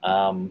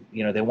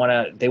 They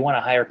want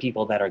to hire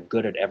people that are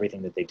good at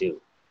everything that they do.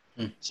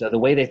 So the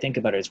way they think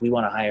about it is we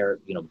want to hire,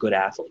 good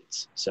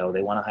athletes. So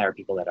they want to hire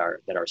people that are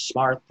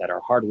smart, that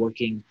are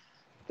hardworking,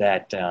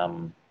 that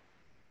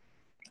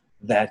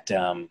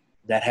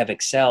have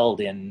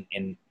excelled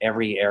in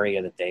every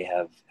area that they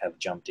have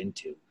jumped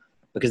into,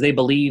 because they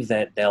believe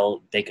that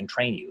they can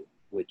train you,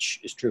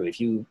 which is true. If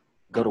you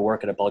go to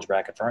work at a bulge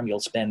bracket firm, you'll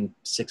spend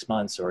 6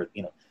 months, or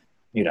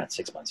maybe not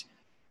 6 months,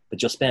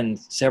 but you'll spend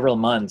several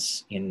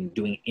months in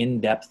doing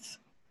in-depth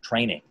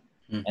training.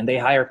 And they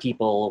hire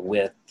people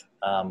with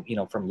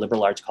from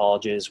liberal arts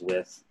colleges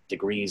with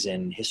degrees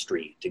in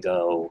history to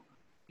go,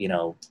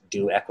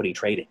 do equity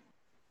trading.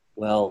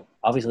 Well,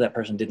 obviously that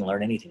person didn't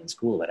learn anything in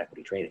school about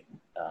equity trading,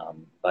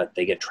 but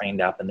they get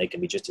trained up and they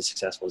can be just as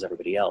successful as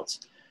everybody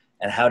else.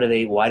 And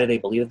why do they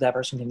believe that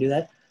person can do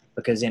that?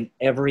 Because in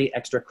every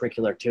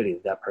extracurricular activity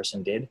that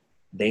person did,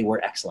 they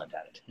were excellent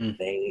at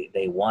it.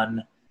 They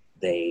won.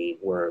 They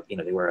were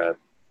a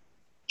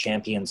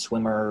champion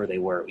swimmer. They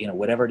were,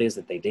 whatever it is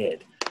that they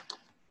did.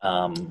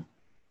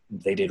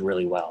 They did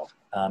really well.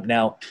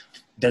 Now,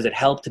 does it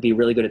help to be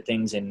really good at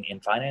things in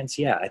finance?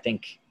 Yeah, I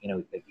think,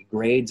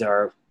 grades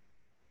are,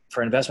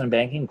 for investment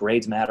banking,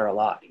 grades matter a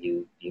lot.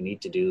 You need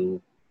to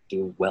do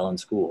well in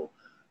school.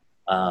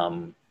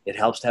 It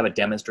helps to have a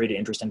demonstrated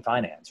interest in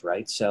finance,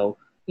 right? So,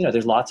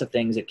 there's lots of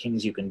things at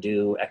King's you can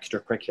do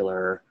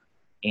extracurricular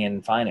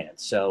in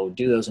finance. So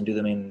do those and do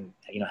them in,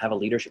 have a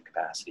leadership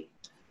capacity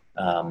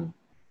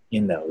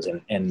in those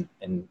and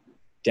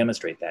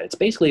demonstrate that. It's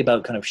basically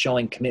about kind of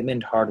showing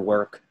commitment, hard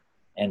work,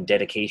 and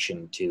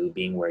dedication to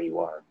being where you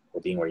are,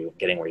 or getting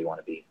where you want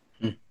to be.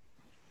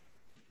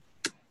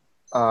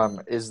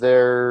 Are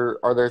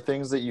there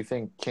things that you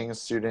think King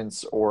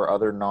students or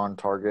other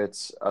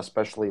non-targets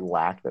especially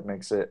lack that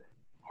makes it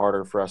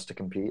harder for us to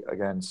compete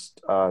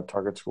against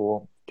target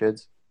school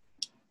kids?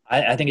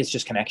 I think it's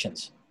just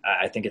connections.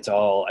 I think it's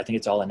all a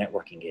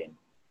networking game.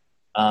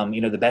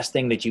 The best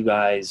thing that you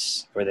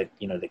guys, or that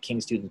the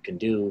King student can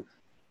do,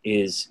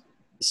 is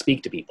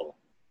speak to people.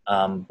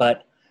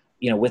 But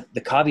with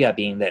the caveat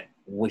being that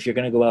if you're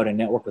going to go out and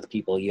network with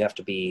people, you have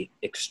to be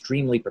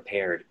extremely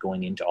prepared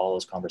going into all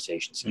those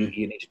conversations. You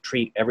need to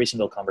treat every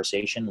single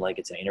conversation like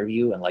it's an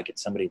interview and like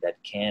it's somebody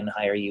that can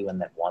hire you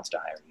and that wants to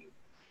hire you,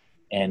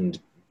 and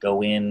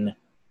go in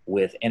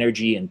with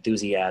energy,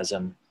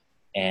 enthusiasm,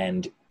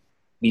 and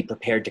be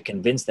prepared to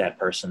convince that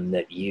person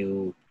that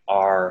you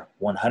are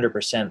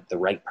 100% the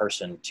right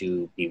person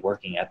to be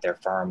working at their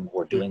firm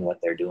or doing what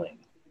they're doing.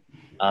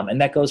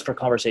 And that goes for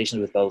conversations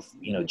with both,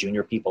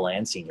 junior people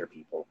and senior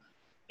people.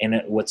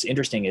 And what's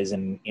interesting is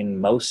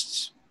in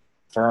most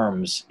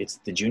firms, it's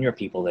the junior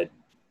people that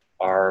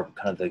are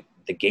kind of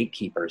the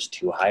gatekeepers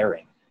to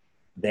hiring.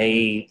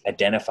 They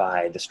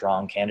identify the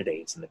strong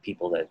candidates and the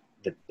people that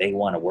they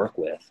want to work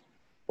with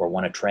or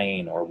want to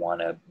train or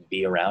want to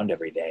be around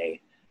every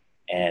day.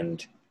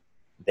 And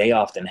they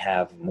often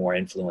have more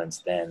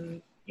influence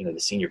than, the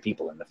senior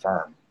people in the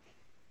firm.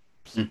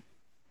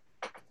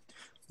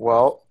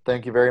 Well,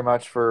 thank you very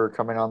much for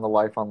coming on the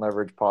Life on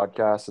Leverage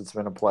podcast. It's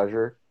been a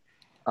pleasure.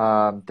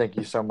 Thank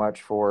you so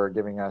much for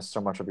giving us so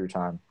much of your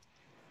time.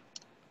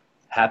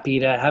 Happy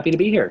to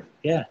be here.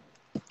 Yeah.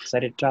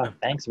 Excited to talk.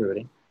 Thanks,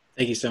 everybody.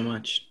 Thank you so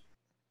much.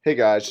 Hey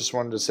guys, just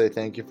wanted to say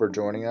thank you for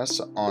joining us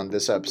on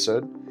this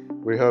episode.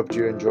 We hope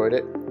you enjoyed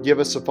it. Give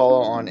us a follow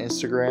on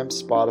Instagram,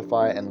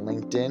 Spotify, and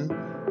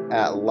LinkedIn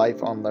at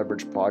Life on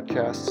Leverage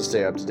Podcast to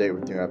stay up to date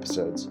with new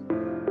episodes.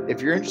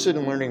 If you're interested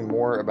in learning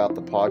more about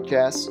the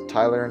podcast,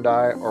 Tyler and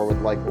I, or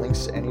would like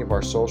links to any of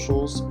our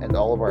socials and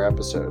all of our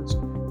episodes,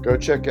 go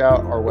check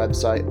out our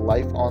website,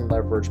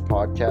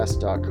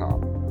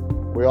 lifeonleveragepodcast.com.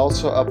 We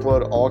also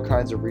upload all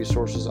kinds of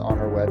resources on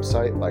our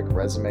website, like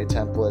resume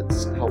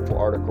templates, helpful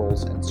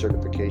articles, and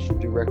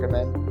certifications we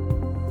recommend.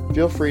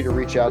 Feel free to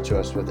reach out to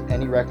us with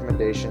any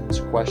recommendations,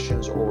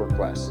 questions, or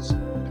requests.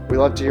 We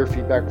love to hear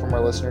feedback from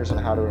our listeners on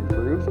how to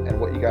improve and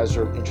what you guys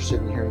are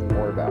interested in hearing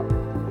more about.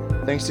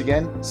 Thanks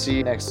again. See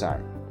you next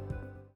time.